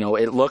 and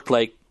it looked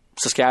like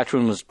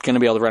Saskatchewan was going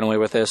to be able to run away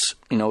with this.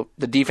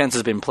 The defense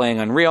has been playing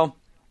unreal.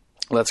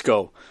 Let's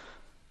go.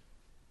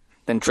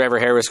 Then Trevor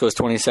Harris goes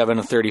 27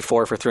 of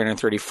 34 for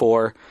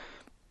 334.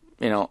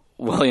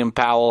 William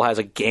Powell has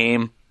a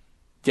game.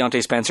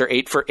 Deontay Spencer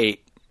 8 for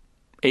 8.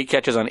 8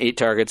 catches on 8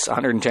 targets,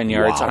 110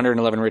 yards,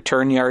 111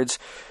 return yards.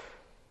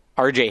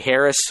 RJ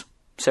Harris,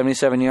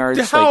 77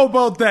 yards. How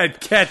about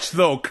that catch,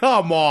 though?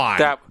 Come on.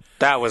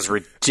 That was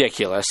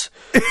ridiculous.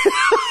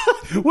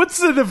 What's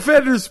the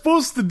defender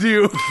supposed to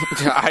do?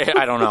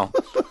 I don't know.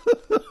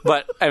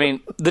 But, I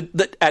mean,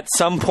 at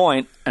some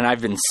point, and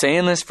I've been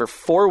saying this for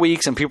 4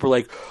 weeks, and people are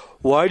like,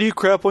 why do you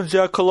crap on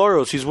Zach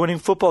Collaros? He's winning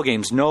football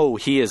games. No,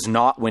 he is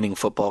not winning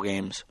football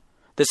games.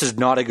 This is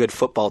not a good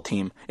football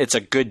team. It's a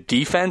good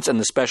defense, and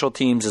the special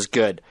teams is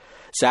good.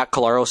 Zach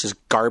Collaros is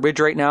garbage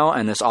right now,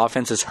 and this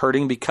offense is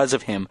hurting because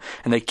of him,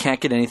 and they can't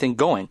get anything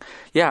going.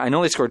 Yeah, I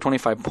know they scored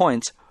 25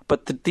 points,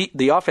 but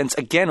the offense,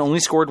 again, only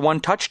scored 1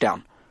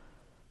 touchdown.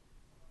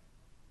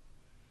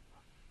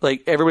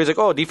 Like, everybody's like,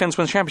 oh, defense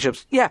wins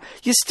championships. Yeah,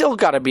 you still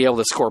got to be able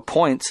to score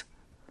points.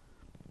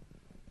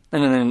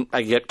 And then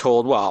I get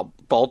told, well,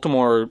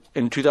 Baltimore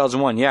in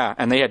 2001, yeah,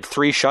 and they had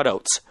 3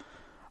 shutouts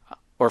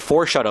or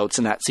 4 shutouts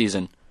in that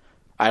season.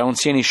 I don't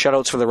see any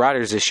shutouts for the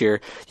Riders this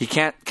year. You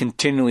can't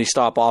continually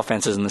stop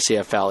offenses in the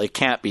CFL. It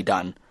can't be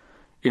done.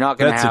 You're not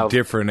going to have... That's a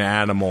different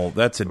animal.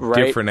 That's a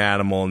different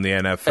animal in the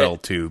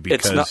NFL, too.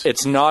 Because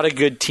it's not a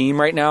good team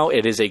right now.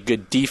 It is a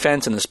good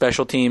defense, and the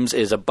special teams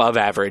is above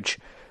average.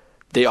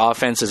 The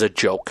offense is a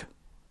joke.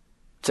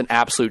 It's an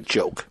absolute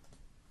joke.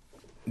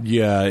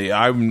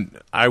 Yeah,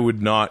 I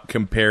would not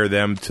compare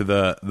them to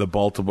the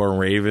Baltimore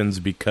Ravens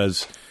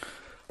because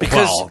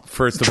well,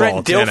 first of all,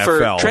 it's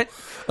NFL.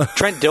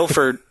 Trent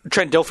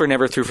Dilfer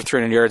never threw for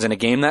 300 yards in a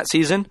game that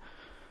season,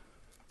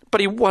 but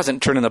he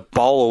wasn't turning the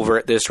ball over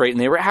at this rate, and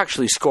they were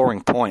actually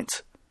scoring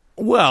points.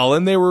 Well,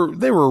 and they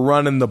were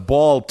running the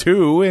ball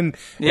too, and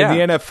in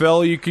the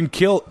NFL you can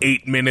kill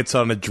 8 minutes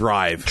on a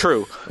drive.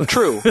 True.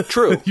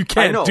 You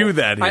can't do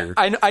that here.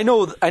 I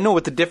know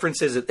what the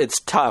difference is. It's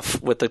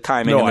tough with the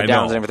timing and the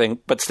downs and everything,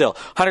 but still,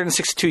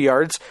 162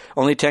 yards,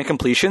 only 10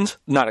 completions,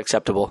 not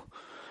acceptable.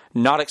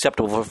 Not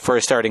acceptable for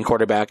a starting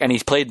quarterback, and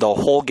he's played the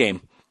whole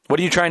game. What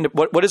are you trying to?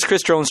 What is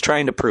Chris Jones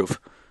trying to prove?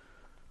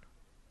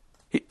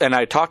 And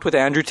I talked with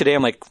Andrew today.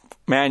 I'm like,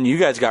 man, you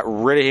guys got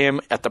rid of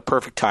him at the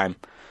perfect time.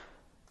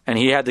 And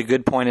he had the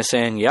good point of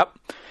saying, yep,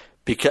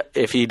 because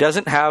if he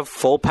doesn't have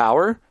full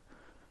power,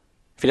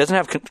 if he doesn't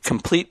have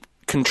complete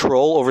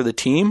control over the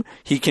team,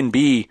 he can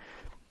be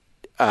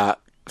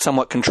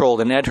somewhat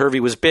controlled. And Ed Hervey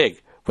was big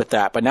with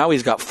that. But now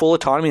he's got full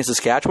autonomy in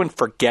Saskatchewan.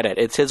 Forget it.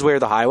 It's his way or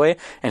the highway.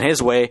 And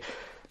his way,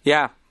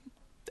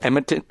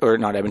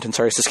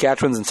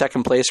 Saskatchewan's in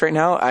second place right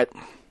now.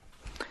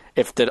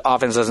 If the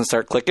offense doesn't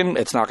start clicking,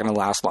 it's not going to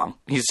last long.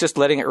 He's just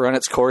letting it run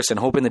its course and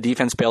hoping the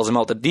defense bails him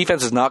out. The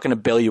defense is not going to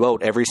bail you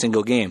out every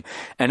single game.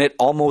 And it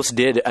almost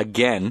did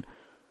again.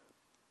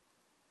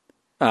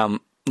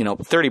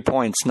 30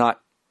 points,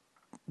 not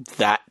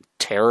that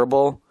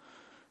terrible.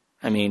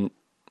 I mean,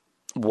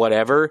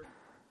 whatever.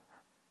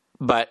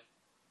 But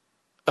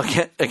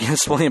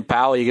against William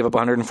Powell, you give up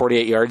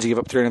 148 yards, you give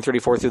up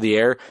 334 through the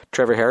air.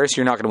 Trevor Harris,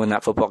 you're not going to win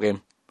that football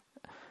game.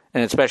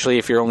 And especially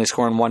if you're only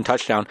scoring 1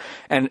 touchdown.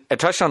 And a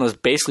touchdown was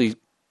basically,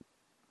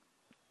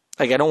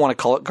 like, I don't want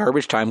to call it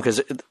garbage time because,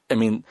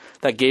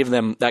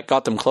 that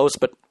got them close.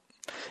 But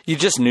you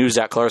just knew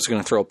Zach Collaros was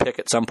going to throw a pick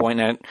at some point.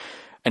 And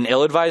an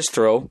ill-advised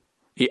throw,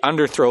 he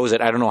underthrows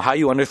it. I don't know how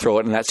you underthrow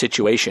it in that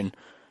situation.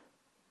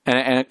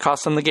 And it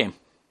cost them the game.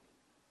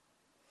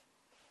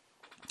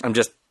 I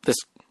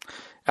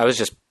was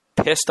just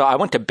pissed off. I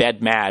went to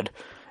bed mad,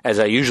 as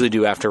I usually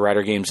do after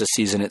Rider games this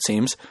season, it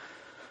seems.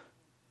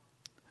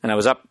 And I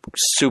was up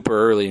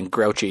super early and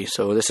grouchy,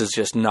 so this is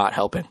just not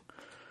helping.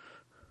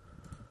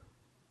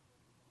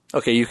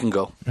 Okay, you can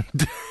go.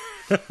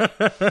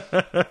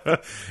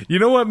 You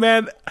know what,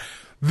 man?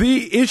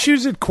 The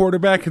issues at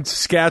quarterback in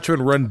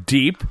Saskatchewan run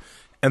deep,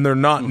 and they're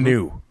not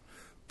new.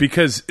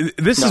 Because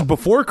this is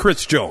before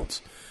Chris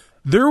Jones.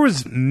 There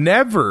was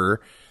never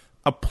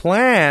a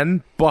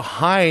plan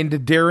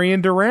behind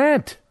Darian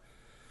Durant.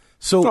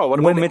 So what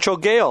about Mitchell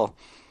Gale?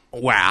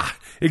 Wow,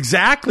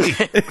 exactly.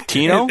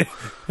 Tino?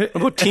 What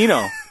about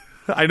Tino?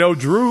 I know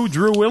Drew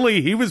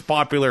Willie. He was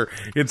popular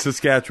in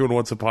Saskatchewan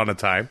once upon a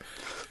time.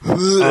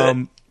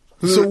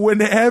 So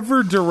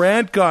whenever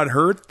Durant got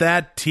hurt,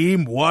 that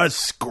team was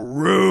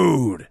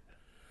screwed.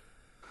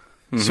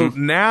 Mm-hmm. So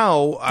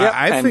now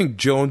I think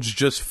Jones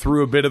just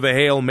threw a bit of a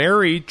Hail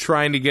Mary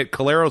trying to get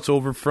Collaros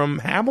over from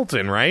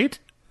Hamilton, right?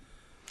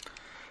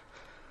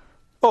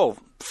 Oh,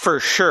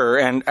 for sure.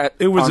 And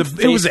it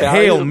was a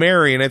Hail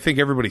Mary, and I think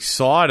everybody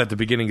saw it at the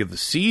beginning of the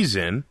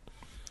season.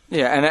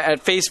 Yeah, and at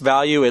face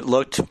value, it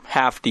looked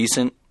half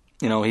decent.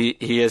 You know,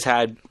 he has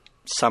had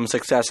some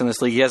success in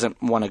this league. He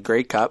hasn't won a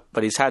Grey Cup,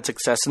 but he's had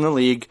success in the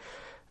league.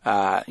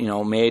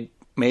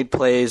 Made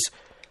plays,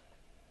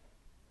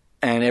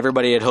 and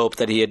everybody had hoped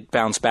that he had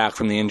bounced back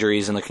from the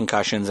injuries and the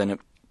concussions, and it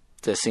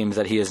just seems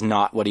that he is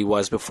not what he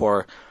was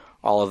before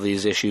all of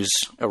these issues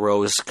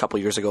arose a couple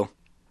years ago.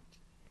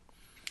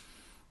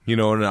 You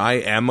know, and I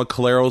am a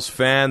Collaros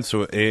fan,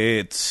 so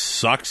it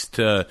sucks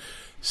to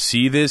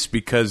see this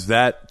because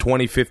that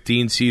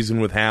 2015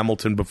 season with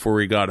Hamilton before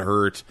he got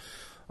hurt,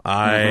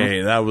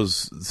 that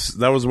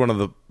was one of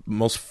the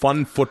most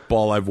fun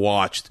football I've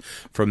watched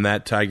from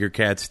that Tiger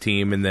Cats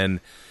team, and then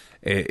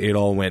it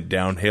all went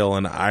downhill.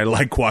 And I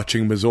like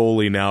watching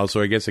Mazzoli now, so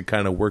I guess it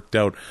kind of worked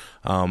out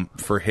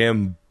for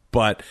him.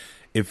 But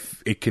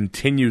if it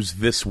continues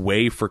this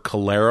way for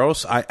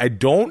Collaros, I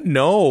don't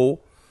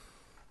know.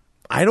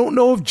 I don't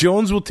know if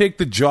Jones will take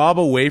the job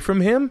away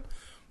from him,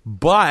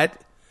 but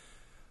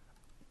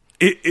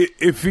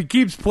if he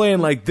keeps playing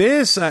like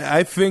this,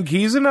 I think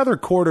he's another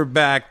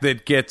quarterback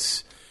that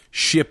gets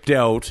shipped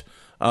out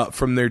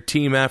from their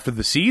team after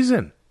the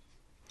season.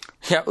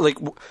 Yeah, like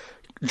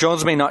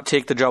Jones may not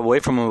take the job away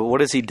from him, but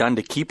what has he done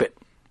to keep it?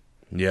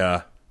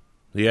 Yeah.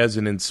 He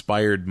hasn't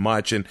inspired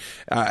much, and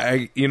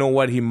you know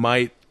what? He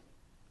might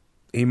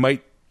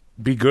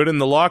be good in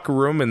the locker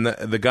room, and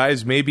the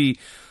guys maybe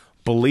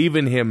believe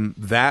in him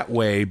that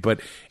way, but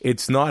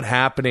it's not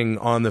happening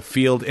on the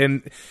field.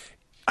 And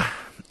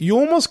you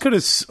almost could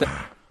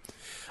have.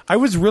 I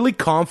was really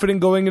confident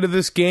going into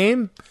this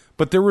game,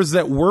 but there was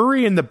that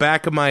worry in the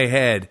back of my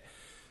head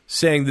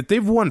saying that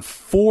they've won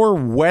 4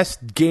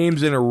 West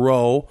games in a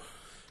row.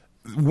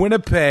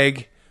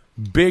 Winnipeg,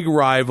 big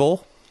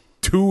rival,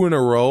 2 in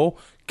a row.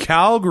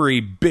 Calgary,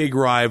 big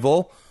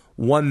rival,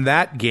 won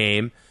that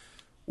game.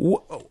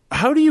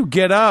 How do you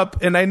get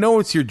up? And I know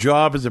it's your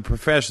job as a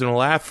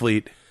professional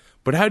athlete,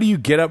 but how do you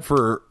get up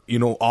for,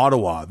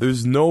 Ottawa?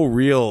 There's no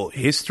real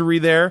history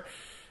there.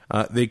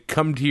 They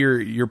come to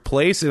your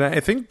place, and I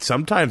think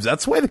sometimes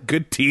that's why the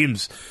good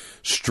teams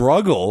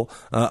struggle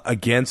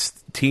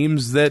against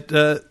teams that,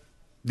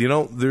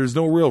 there's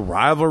no real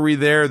rivalry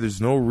there.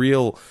 There's no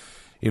real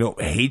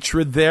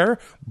hatred there,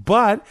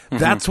 but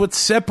that's what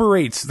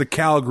separates the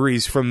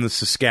Calgarys from the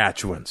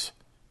Saskatchewans.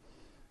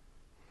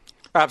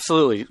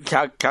 Absolutely.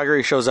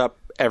 Calgary shows up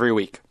every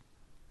week.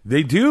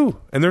 They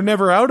do, and they're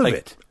never out of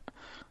it.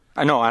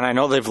 I know, and I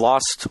know they've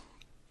lost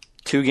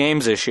 2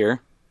 games this year,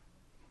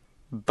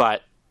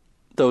 but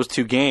those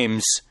 2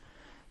 games,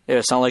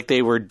 it's not like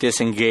they were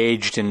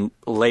disengaged and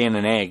laying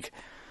an egg.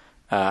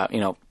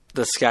 The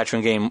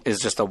Saskatchewan game is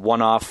just a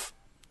one-off.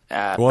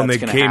 And they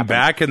came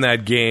back in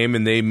that game,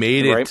 and they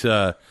made it.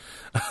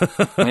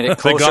 Made it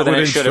closer than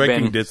it should have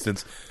been.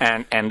 Distance.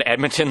 And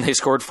Edmonton, they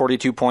scored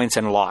 42 points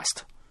and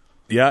lost.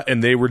 Yeah,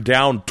 and they were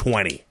down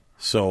 20.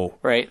 So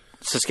right,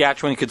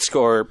 Saskatchewan could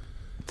score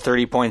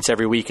 30 points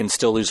every week and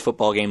still lose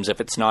football games if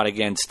it's not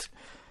against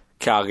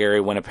Calgary,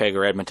 Winnipeg,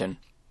 or Edmonton.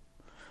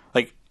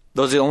 Like,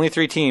 those are the only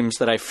 3 teams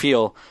that I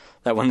feel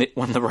that when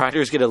the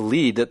Riders get a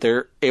lead, that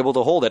they're able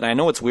to hold it. And I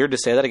know it's weird to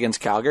say that against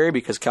Calgary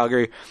because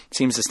Calgary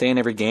seems to stay in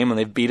every game and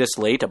they've beat us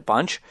late a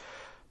bunch.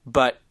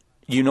 But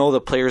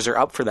the players are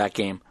up for that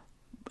game.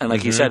 And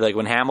like you said, like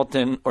when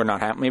Hamilton, or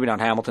maybe not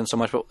Hamilton so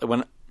much, but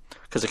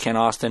because of Ken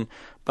Austin,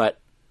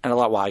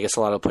 I guess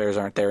a lot of players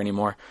aren't there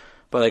anymore.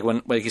 But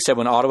like you said,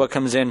 when Ottawa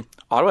comes in,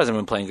 Ottawa hasn't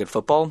been playing good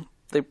football.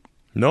 They're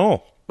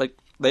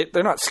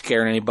not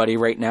scaring anybody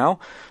right now.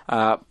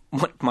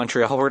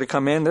 Montreal were to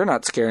come in, they're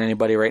not scaring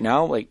anybody right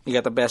now. Like, you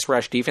got the best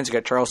rush defense. You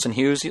got Charleston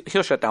Hughes.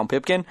 He'll shut down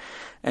Pipkin.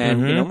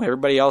 And,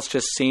 everybody else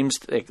just seems,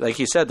 like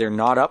you said, they're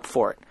not up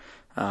for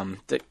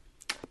it.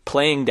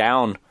 Playing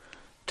down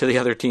to the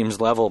other team's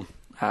level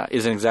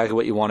isn't exactly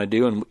what you want to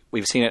do. And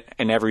we've seen it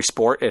in every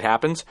sport. It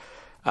happens.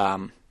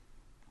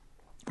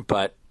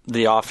 But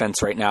the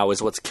offense right now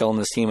is what's killing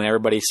this team. And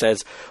everybody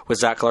says, with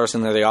Zach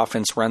Larson there, the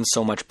offense runs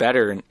so much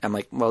better. And I'm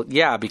like, well,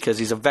 yeah, because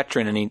he's a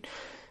veteran and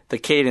the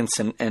cadence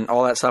and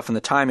all that stuff and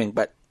the timing.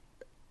 But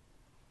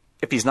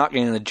if he's not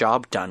getting the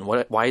job done,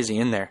 why is he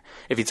in there?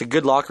 If he's a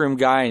good locker room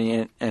guy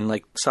and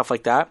like stuff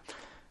like that,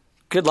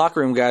 good locker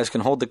room guys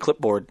can hold the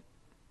clipboard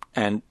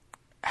and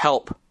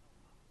help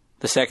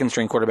the second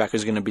string quarterback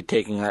who's going to be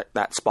taking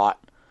that spot.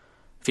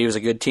 If he was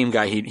a good team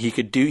guy, he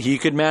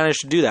could manage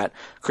to do that.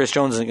 Chris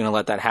Jones isn't going to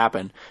let that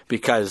happen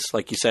because,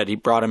 like you said, he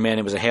brought him in.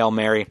 It was a Hail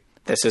Mary.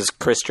 This is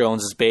Chris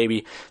Jones's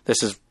baby.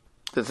 This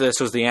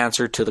was the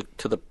answer to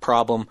the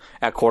problem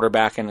at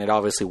quarterback, and it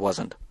obviously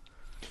wasn't.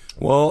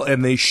 Well,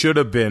 and they should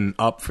have been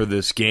up for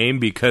this game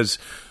because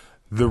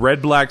the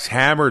Red Blacks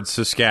hammered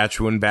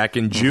Saskatchewan back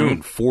in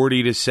June,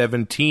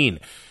 40-17.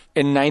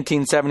 In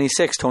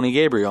 1976, Tony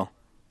Gabriel.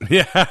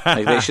 Yeah,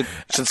 like they should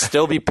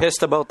still be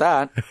pissed about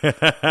that.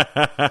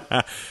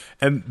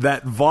 And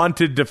that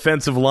vaunted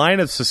defensive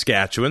line of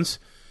Saskatchewan's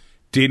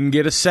didn't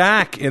get a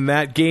sack in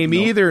that game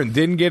either, and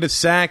didn't get a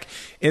sack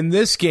in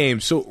this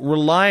game. So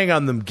relying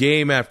on them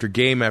game after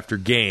game after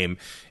game,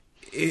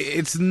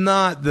 it's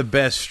not the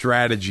best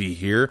strategy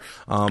here.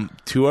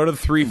 2 out of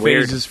 3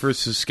 phases for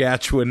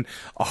Saskatchewan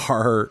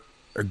are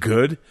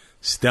good,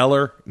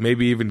 stellar,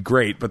 maybe even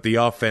great, but the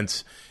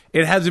offense,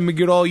 it hasn't been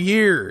good all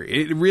year.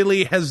 It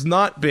really has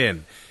not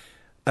been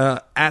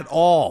at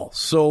all.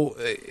 So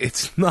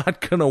it's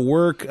not going to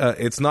work.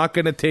 It's not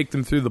going to take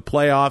them through the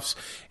playoffs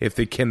if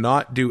they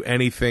cannot do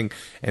anything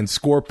and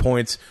score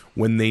points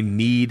when they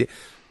need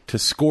to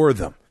score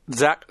them.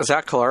 Zach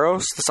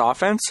Collaros, this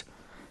offense,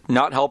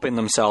 not helping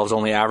themselves,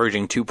 only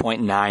averaging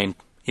 2.9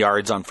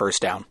 yards on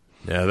first down.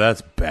 Yeah,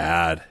 that's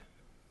bad.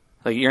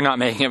 Like, you're not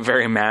making it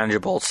very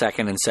manageable,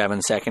 2nd and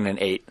 7, 2nd and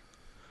 8.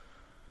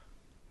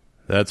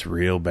 That's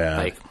real bad.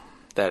 Like,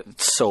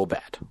 that's so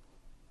bad.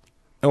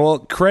 Well,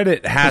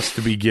 credit has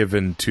to be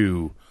given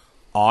to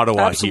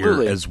Ottawa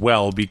here as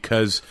well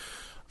because,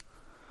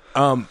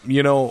 I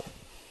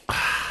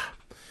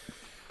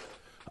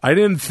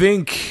didn't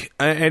think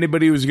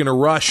anybody was going to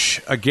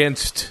rush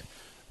against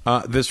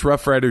this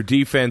Rough Rider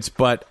defense,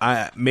 but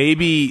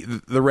maybe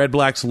the Red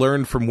Blacks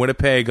learned from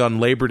Winnipeg on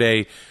Labor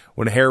Day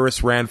when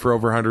Harris ran for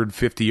over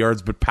 150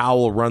 yards, but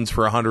Powell runs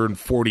for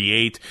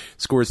 148,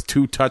 scores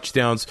 2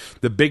 touchdowns,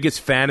 the biggest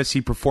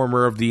fantasy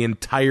performer of the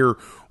entire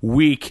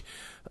week.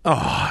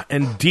 Oh,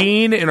 and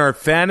Dean in our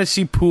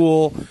fantasy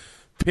pool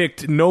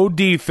picked no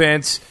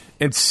defense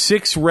and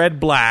 6 Red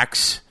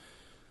Blacks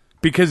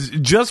because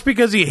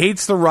he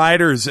hates the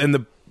Riders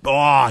and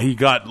he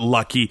got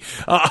lucky.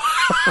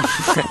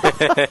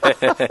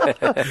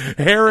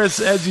 Harris,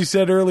 as you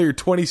said earlier,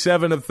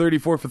 27 of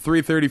 34 for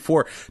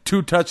 334,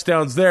 2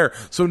 touchdowns there.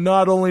 So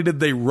not only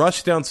did they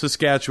rush down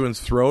Saskatchewan's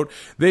throat,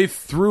 they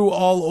threw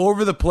all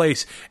over the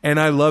place. And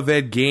I love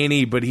Ed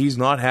Gainey, but he's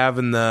not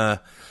having I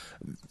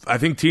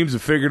think teams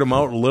have figured him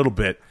out a little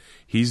bit.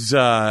 He's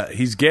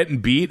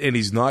getting beat and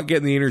he's not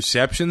getting the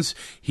interceptions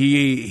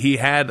he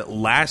had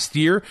last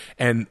year.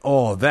 And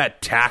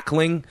that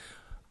tackling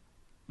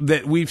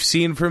that we've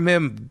seen from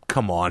him,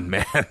 come on,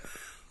 man.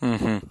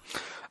 Mm-hmm.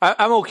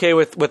 I'm okay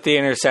with the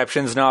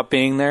interceptions not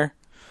being there.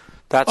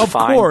 That's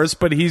fine. Of course,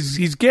 but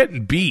he's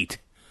getting beat.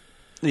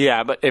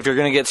 Yeah, but if you're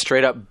going to get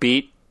straight up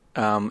beat,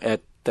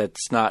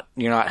 that's not,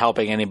 you're not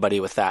helping anybody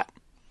with that.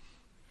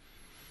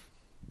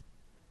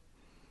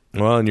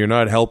 Well, and you're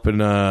not helping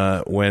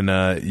when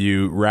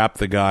you wrap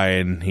the guy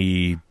and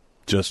he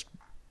just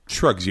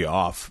shrugs you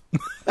off.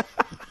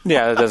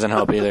 Yeah, that doesn't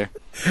help either.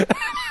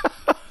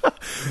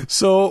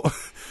 So,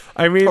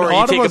 I mean, or you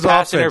Ottawa's take a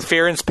pass offense,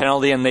 interference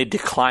penalty and they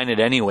decline it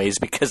anyways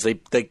because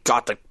they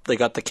got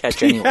the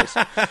catch anyways.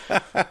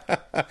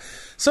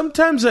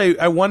 Sometimes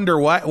I wonder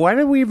why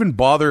did we even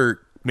bother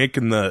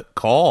making the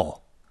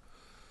call?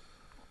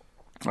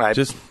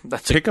 Just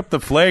pick up the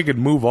flag and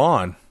move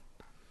on.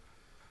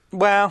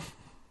 Well,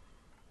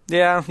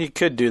 yeah, you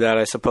could do that,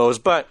 I suppose.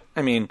 But,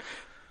 I mean,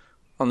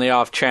 on the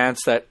off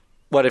chance that,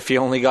 what if you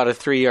only got a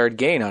 3-yard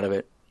gain out of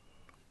it?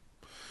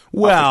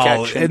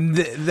 Well, and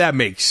that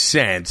makes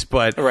sense,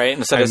 but right,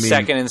 instead of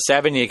 2nd and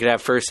 7, you could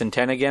have 1st and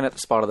 10 again at the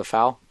spot of the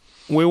foul.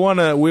 We want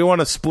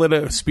to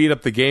speed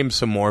up the game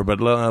some more,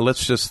 but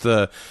let's just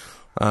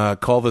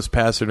call this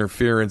pass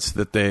interference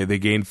that they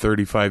gained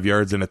 35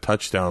 yards and a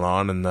touchdown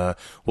on, and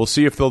we'll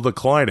see if they'll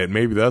decline it.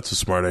 Maybe that's a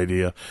smart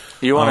idea.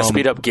 You want to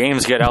speed up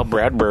games? Get Al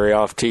Bradbury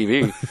off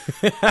TV.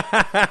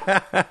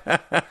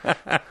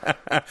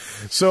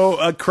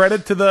 So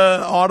credit to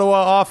the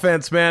Ottawa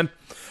offense, man.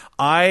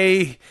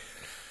 I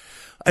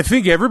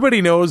think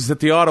everybody knows that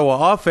the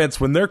Ottawa offense,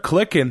 when they're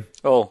clicking...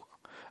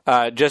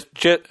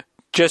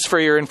 Just for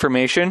your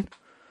information,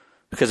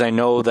 because I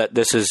know that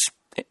this is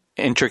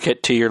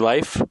intricate to your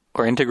life,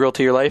 or integral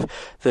to your life,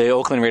 the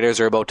Oakland Raiders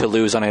are about to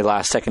lose on a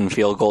last-second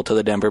field goal to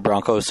the Denver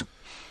Broncos.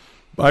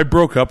 I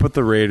broke up with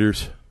the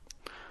Raiders.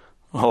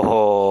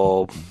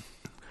 Oh...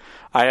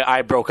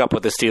 I broke up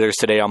with the Steelers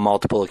today on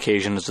multiple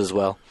occasions as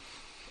well.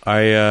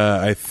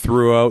 I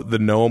threw out the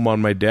gnome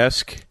on my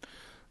desk.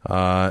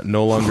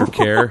 No longer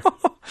care.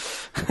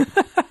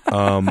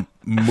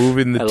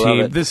 Moving the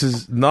team. This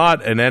is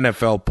not an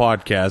NFL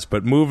podcast,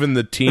 but moving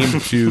the team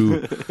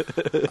to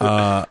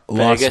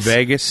Las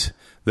Vegas.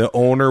 The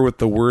owner with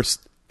the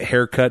worst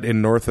haircut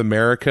in North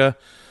America.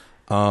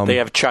 They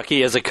have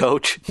Chucky as a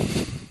coach.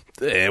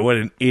 What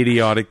an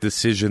idiotic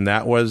decision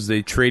that was.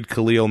 They trade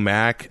Khalil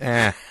Mack.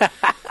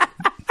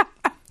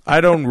 I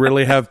don't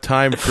really have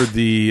time for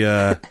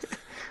the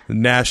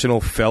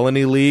National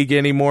Felony League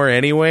anymore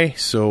anyway,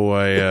 so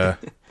I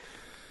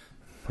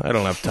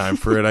don't have time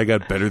for it. I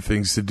got better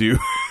things to do.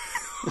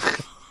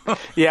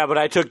 Yeah, but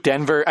I took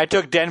Denver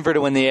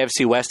to win the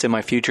AFC West in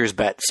my futures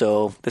bet,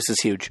 so this is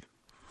huge.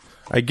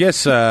 I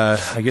guess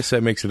that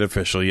makes it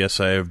official. Yes,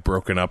 I have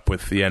broken up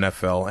with the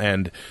NFL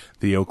and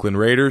the Oakland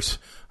Raiders.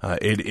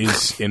 It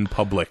is in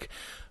public.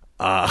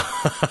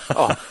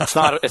 It's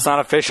not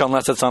official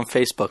unless it's on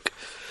Facebook.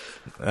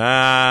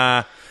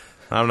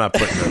 I'm not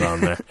putting it on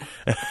there.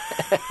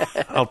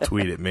 I'll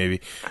tweet it maybe.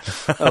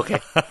 Okay.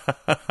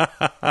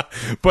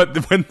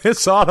 But when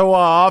this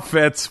Ottawa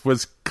offense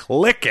was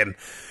clicking,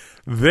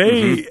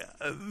 they're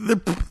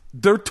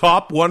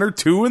top 1 or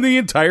 2 in the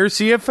entire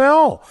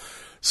CFL.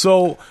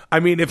 So,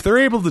 I mean, if they're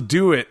able to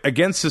do it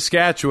against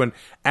Saskatchewan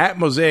at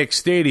Mosaic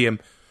Stadium,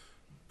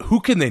 who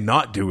can they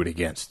not do it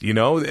against? You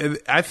know,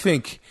 I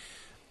think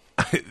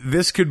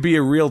this could be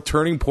a real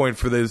turning point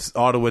for this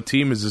Ottawa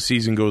team as the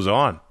season goes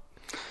on.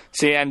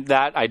 See, and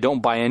that I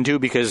don't buy into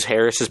because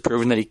Harris has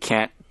proven that he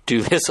can't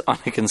do this on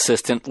a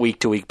consistent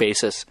week-to-week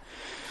basis.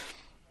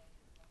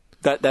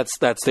 That's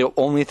the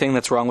only thing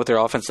that's wrong with their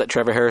offense, that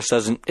Trevor Harris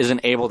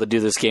isn't able to do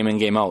this game in,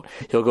 game out.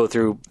 He'll go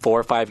through 4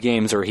 or 5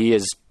 games where he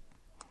is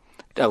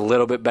a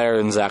little bit better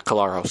than Zach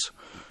Collaros.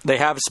 They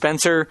have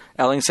Spencer,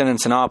 Ellingson, and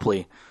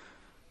Sinopoli.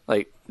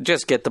 Like,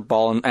 just get the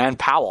ball, and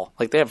Powell.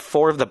 Like, they have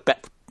 4 of the best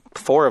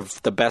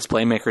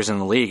playmakers in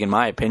the league, in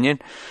my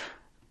opinion.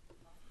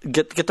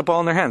 Get the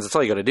ball in their hands. That's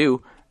all you got to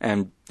do.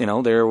 And, you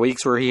know, there are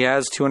weeks where he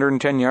has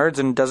 210 yards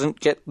and doesn't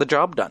get the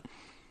job done.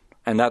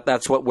 And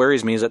that's what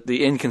worries me, is that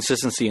the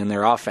inconsistency in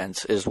their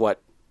offense is what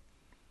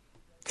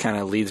kind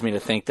of leads me to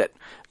think that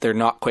they're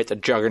not quite the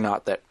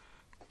juggernaut that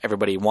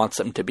everybody wants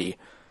them to be.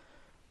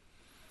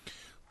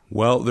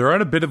 Well, they're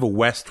on a bit of a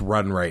West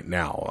run right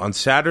now. On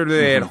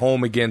Saturday at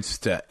home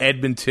against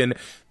Edmonton,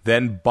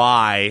 then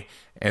bye,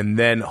 and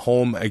then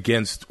home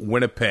against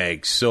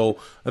Winnipeg. So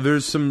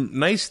there's some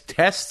nice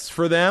tests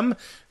for them.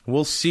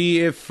 We'll see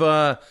if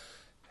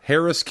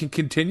Harris can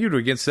continue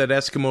against that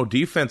Eskimo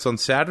defense on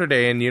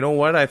Saturday, and you know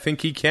what? I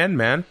think he can,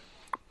 man.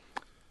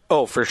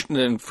 Oh, for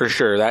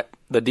sure. That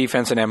the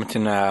defense in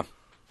Edmonton, I'm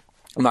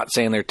not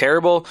saying they're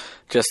terrible,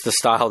 just the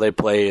style they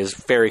play is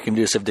very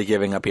conducive to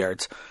giving up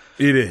yards.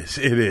 It is.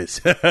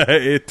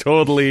 It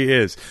totally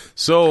is.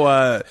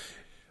 So,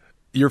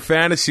 your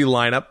fantasy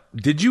lineup,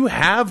 did you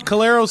have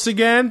Collaros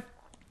again?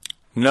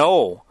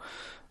 No,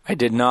 I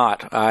did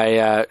not.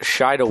 I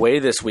shied away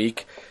this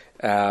week,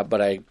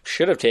 but I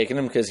should have taken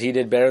him because he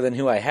did better than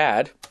who I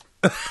had.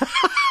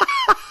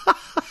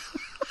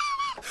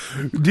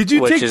 Did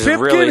you take Pipkin?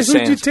 Really Who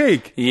did you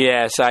take?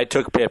 Yes, I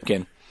took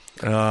Pipkin.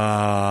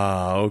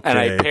 Okay. And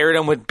I paired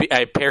him with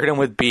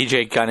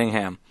BJ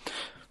Cunningham.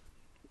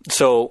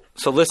 So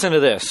listen to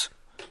this.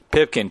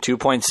 Pipkin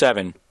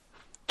 2.7.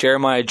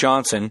 Jeremiah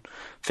Johnson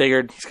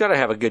figured he's got to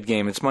have a good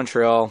game. It's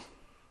Montreal.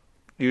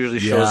 Usually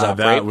shows up,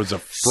 that right? Was a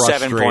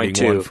frustrating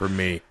 7.2 one for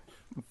me.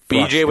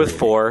 BJ with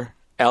 4.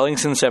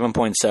 Ellingson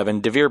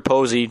 7.7. DeVere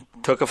Posey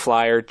took a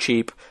flyer,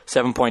 cheap,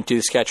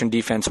 7.2. Saskatchewan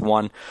defense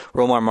 1.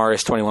 Romar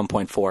Morris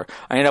 21.4.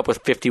 I ended up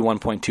with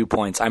 51.2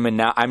 points. I'm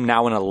now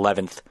in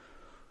 11th.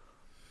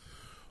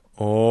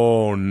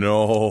 Oh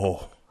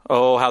no!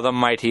 Oh, how the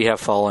mighty have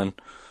fallen.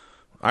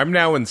 I'm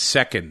now in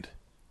 2nd.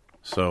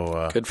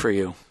 So good for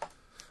you.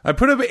 I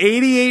put up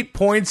 88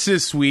 points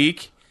this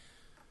week,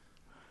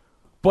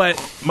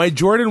 but my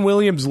Jordan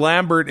Williams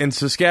Lambert and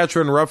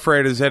Saskatchewan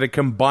Roughriders had a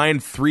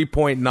combined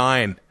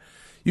 3.9.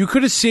 You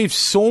could have saved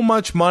so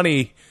much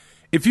money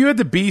if you had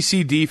the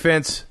BC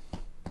defense.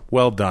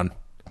 Well done.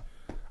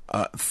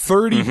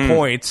 30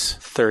 points.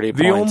 30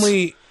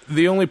 points.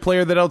 The only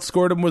player that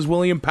outscored him was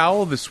William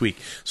Powell this week.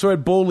 So I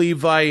had Bo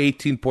Levi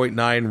 18.9,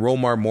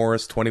 Romar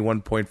Morris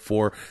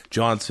 21.4,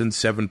 Johnson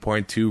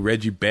 7.2,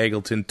 Reggie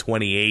Bagleton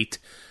 28,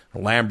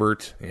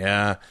 Lambert,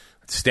 Stanback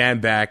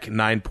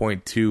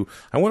 9.2.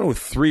 I went with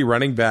 3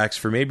 running backs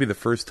for maybe the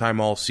first time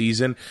all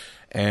season,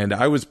 and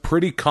I was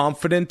pretty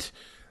confident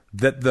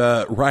that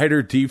the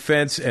Rider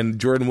defense and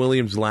Jordan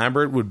Williams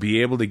Lambert would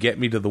be able to get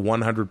me to the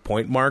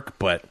 100-point mark,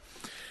 but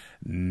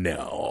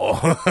no.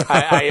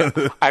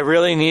 I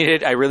really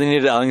needed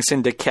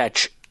Ellingson to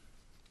catch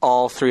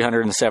all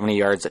 370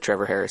 yards that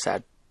Trevor Harris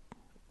had.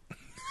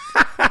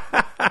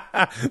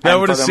 That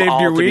would have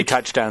saved your week.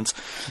 Touchdowns,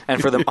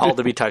 and for them all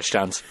to be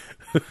touchdowns,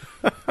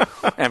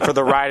 and for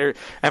the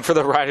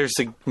Riders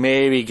to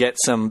maybe get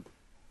some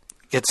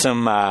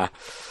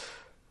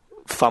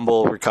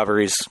fumble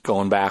recoveries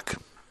going back.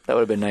 That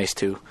would have been nice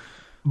too.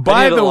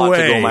 By the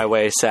way, to go my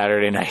way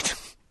Saturday night.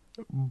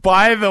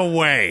 By the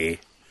way,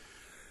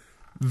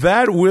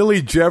 that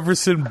Willie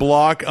Jefferson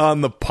block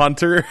on the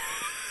punter.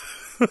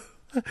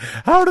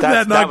 How did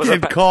that not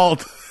get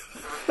called?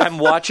 I'm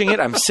watching it.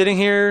 I'm sitting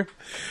here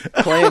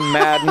playing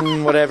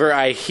Madden, whatever.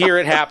 I hear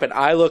it happen.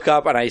 I look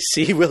up and I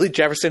see Willie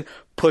Jefferson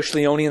push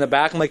Leone in the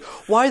back. I'm like,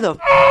 why the f***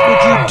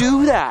 would you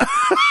do that?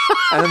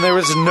 And then there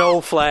was no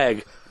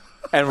flag.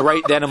 And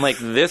right then I'm like,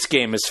 this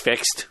game is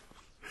fixed.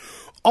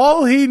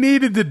 All he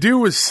needed to do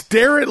was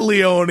stare at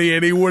Leone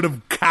and he would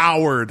have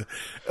cowered.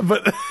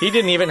 But he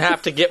didn't even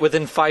have to get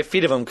within 5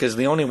 feet of him because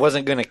Leone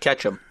wasn't going to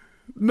catch him.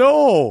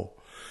 No.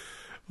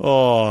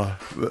 Oh,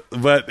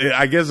 but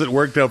I guess it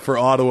worked out for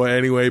Ottawa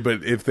anyway.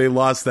 But if they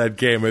lost that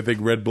game, I think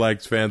Red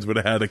Blacks fans would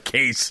have had a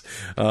case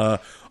on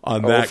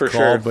that call.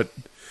 Sure. But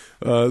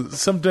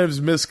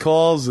sometimes missed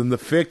calls and the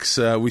fix.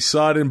 We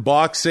saw it in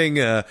boxing.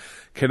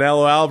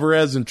 Canelo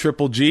Alvarez and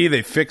Triple G,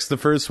 they fixed the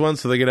first one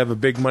so they could have a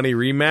big money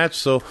rematch.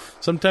 So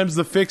sometimes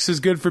the fix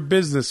is good for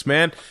business,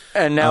 man.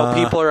 And now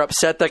people are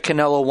upset that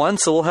Canelo won,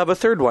 so we'll have a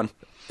third one.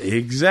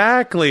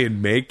 Exactly,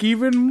 and make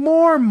even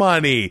more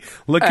money.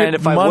 And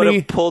if I would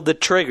have pulled the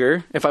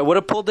trigger, I would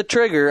have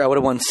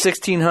won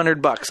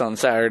 $1,600 on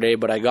Saturday,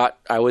 but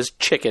I was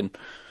chicken.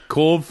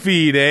 Cold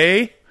feet,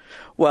 eh?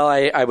 Well,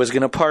 I was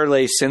going to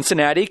parlay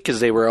Cincinnati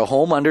because they were a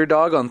home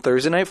underdog on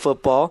Thursday Night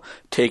Football.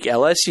 Take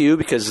LSU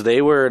because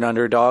they were an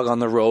underdog on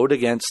the road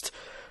against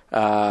who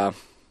did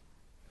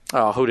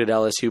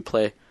LSU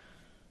play?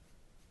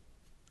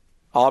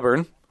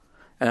 Auburn.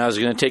 And I was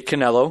going to take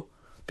Canelo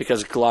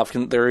because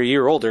Golovkin, they're a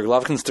year older.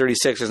 Golovkin's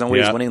 36. There's no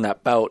way he's winning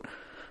that bout.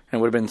 And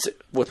it would have been,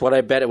 with what I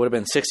bet, it would have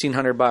been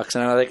 $1,600.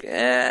 And I was like,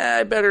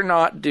 I better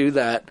not do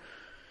that.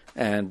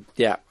 And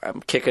yeah,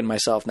 I'm kicking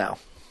myself now.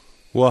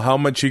 Well, how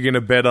much are you going to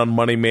bet on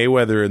Money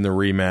Mayweather in the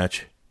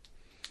rematch?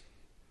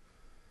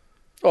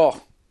 Oh,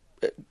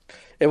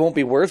 it won't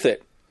be worth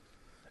it.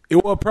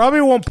 It probably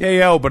won't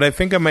pay out, but I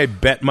think I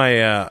might bet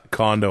my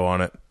condo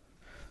on it.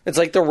 It's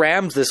like the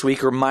Rams this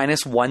week are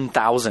minus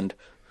 1,000.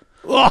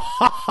 Wow.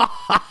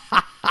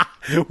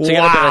 So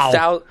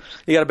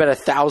you got to bet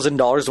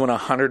 $1,000 to win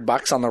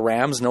 $100 on the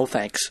Rams. No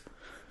thanks.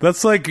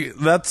 That's like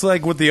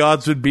what the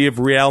odds would be if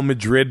Real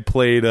Madrid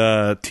played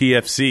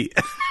TFC.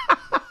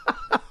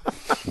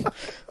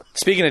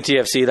 Speaking of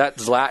TFC, that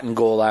Zlatan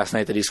goal last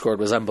night that he scored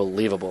was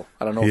unbelievable.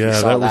 I don't know if you saw that.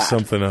 Yeah, that was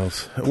something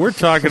else. We're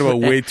talking about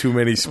way too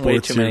many sports way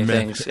too many here,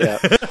 man. things. Yeah.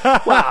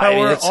 Wow, I mean,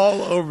 we're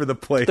all over the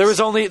place. There was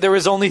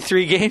only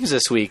 3 games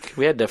this week.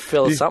 We had to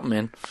fill something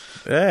in.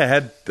 Yeah,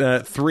 I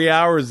had 3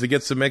 hours to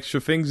get some extra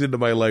things into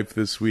my life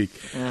this week.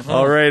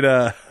 All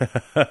right,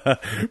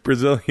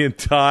 Brazilian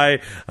tie.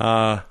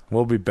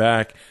 We'll be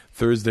back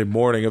Thursday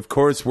morning. Of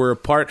course, we're a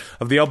part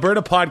of the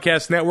Alberta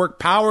Podcast Network,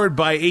 powered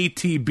by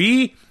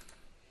ATB.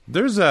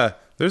 There's a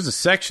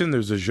section,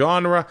 there's a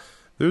genre,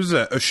 there's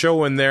a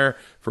show in there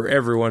for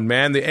everyone,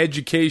 man. The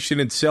education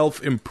and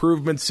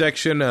self-improvement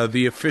section,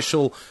 the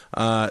official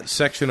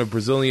section of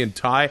Brazilian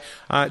Tie.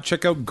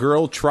 Check out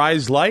Girl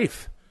Tries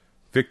Life.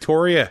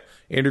 Victoria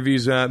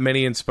interviews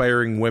many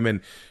inspiring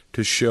women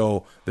to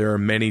show there are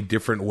many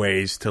different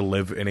ways to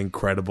live an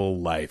incredible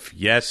life.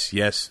 Yes,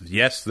 yes,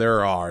 yes,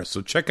 there are.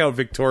 So check out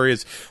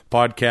Victoria's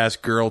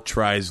podcast, Girl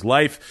Tries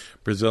Life.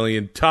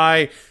 Brazilian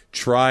Tie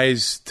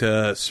tries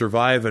to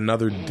survive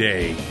another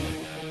day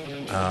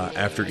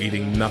after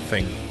eating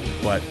nothing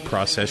but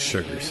processed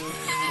sugars.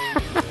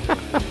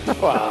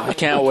 Wow, I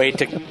can't wait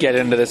to get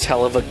into this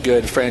hell of a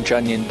good French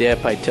onion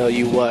dip, I tell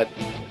you what.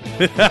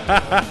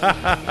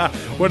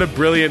 What a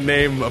brilliant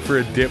name for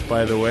a dip,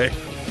 by the way.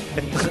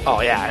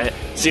 Oh, yeah,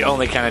 it's the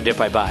only kind of dip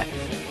I buy.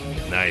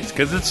 Nice,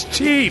 because it's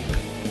cheap.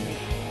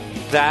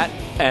 That,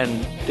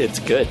 and it's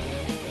good.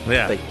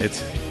 Yeah, like,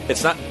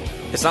 it's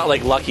not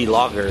like Lucky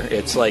Lager.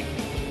 It's like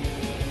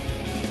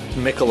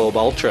Michelob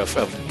Ultra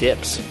of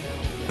dips.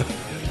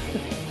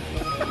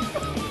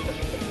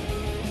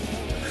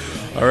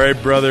 All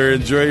right, brother.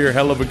 Enjoy your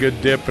hell of a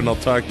good dip, and I'll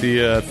talk to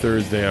you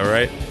Thursday, all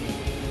right?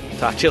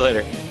 Talk to you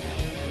later.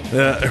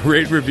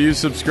 Rate, review,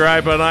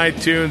 subscribe on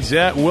iTunes.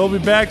 Yeah, we'll be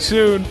back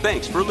soon.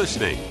 Thanks for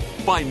listening.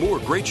 Find more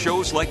great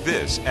shows like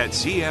this at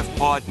CF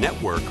Pod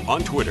Network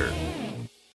on Twitter.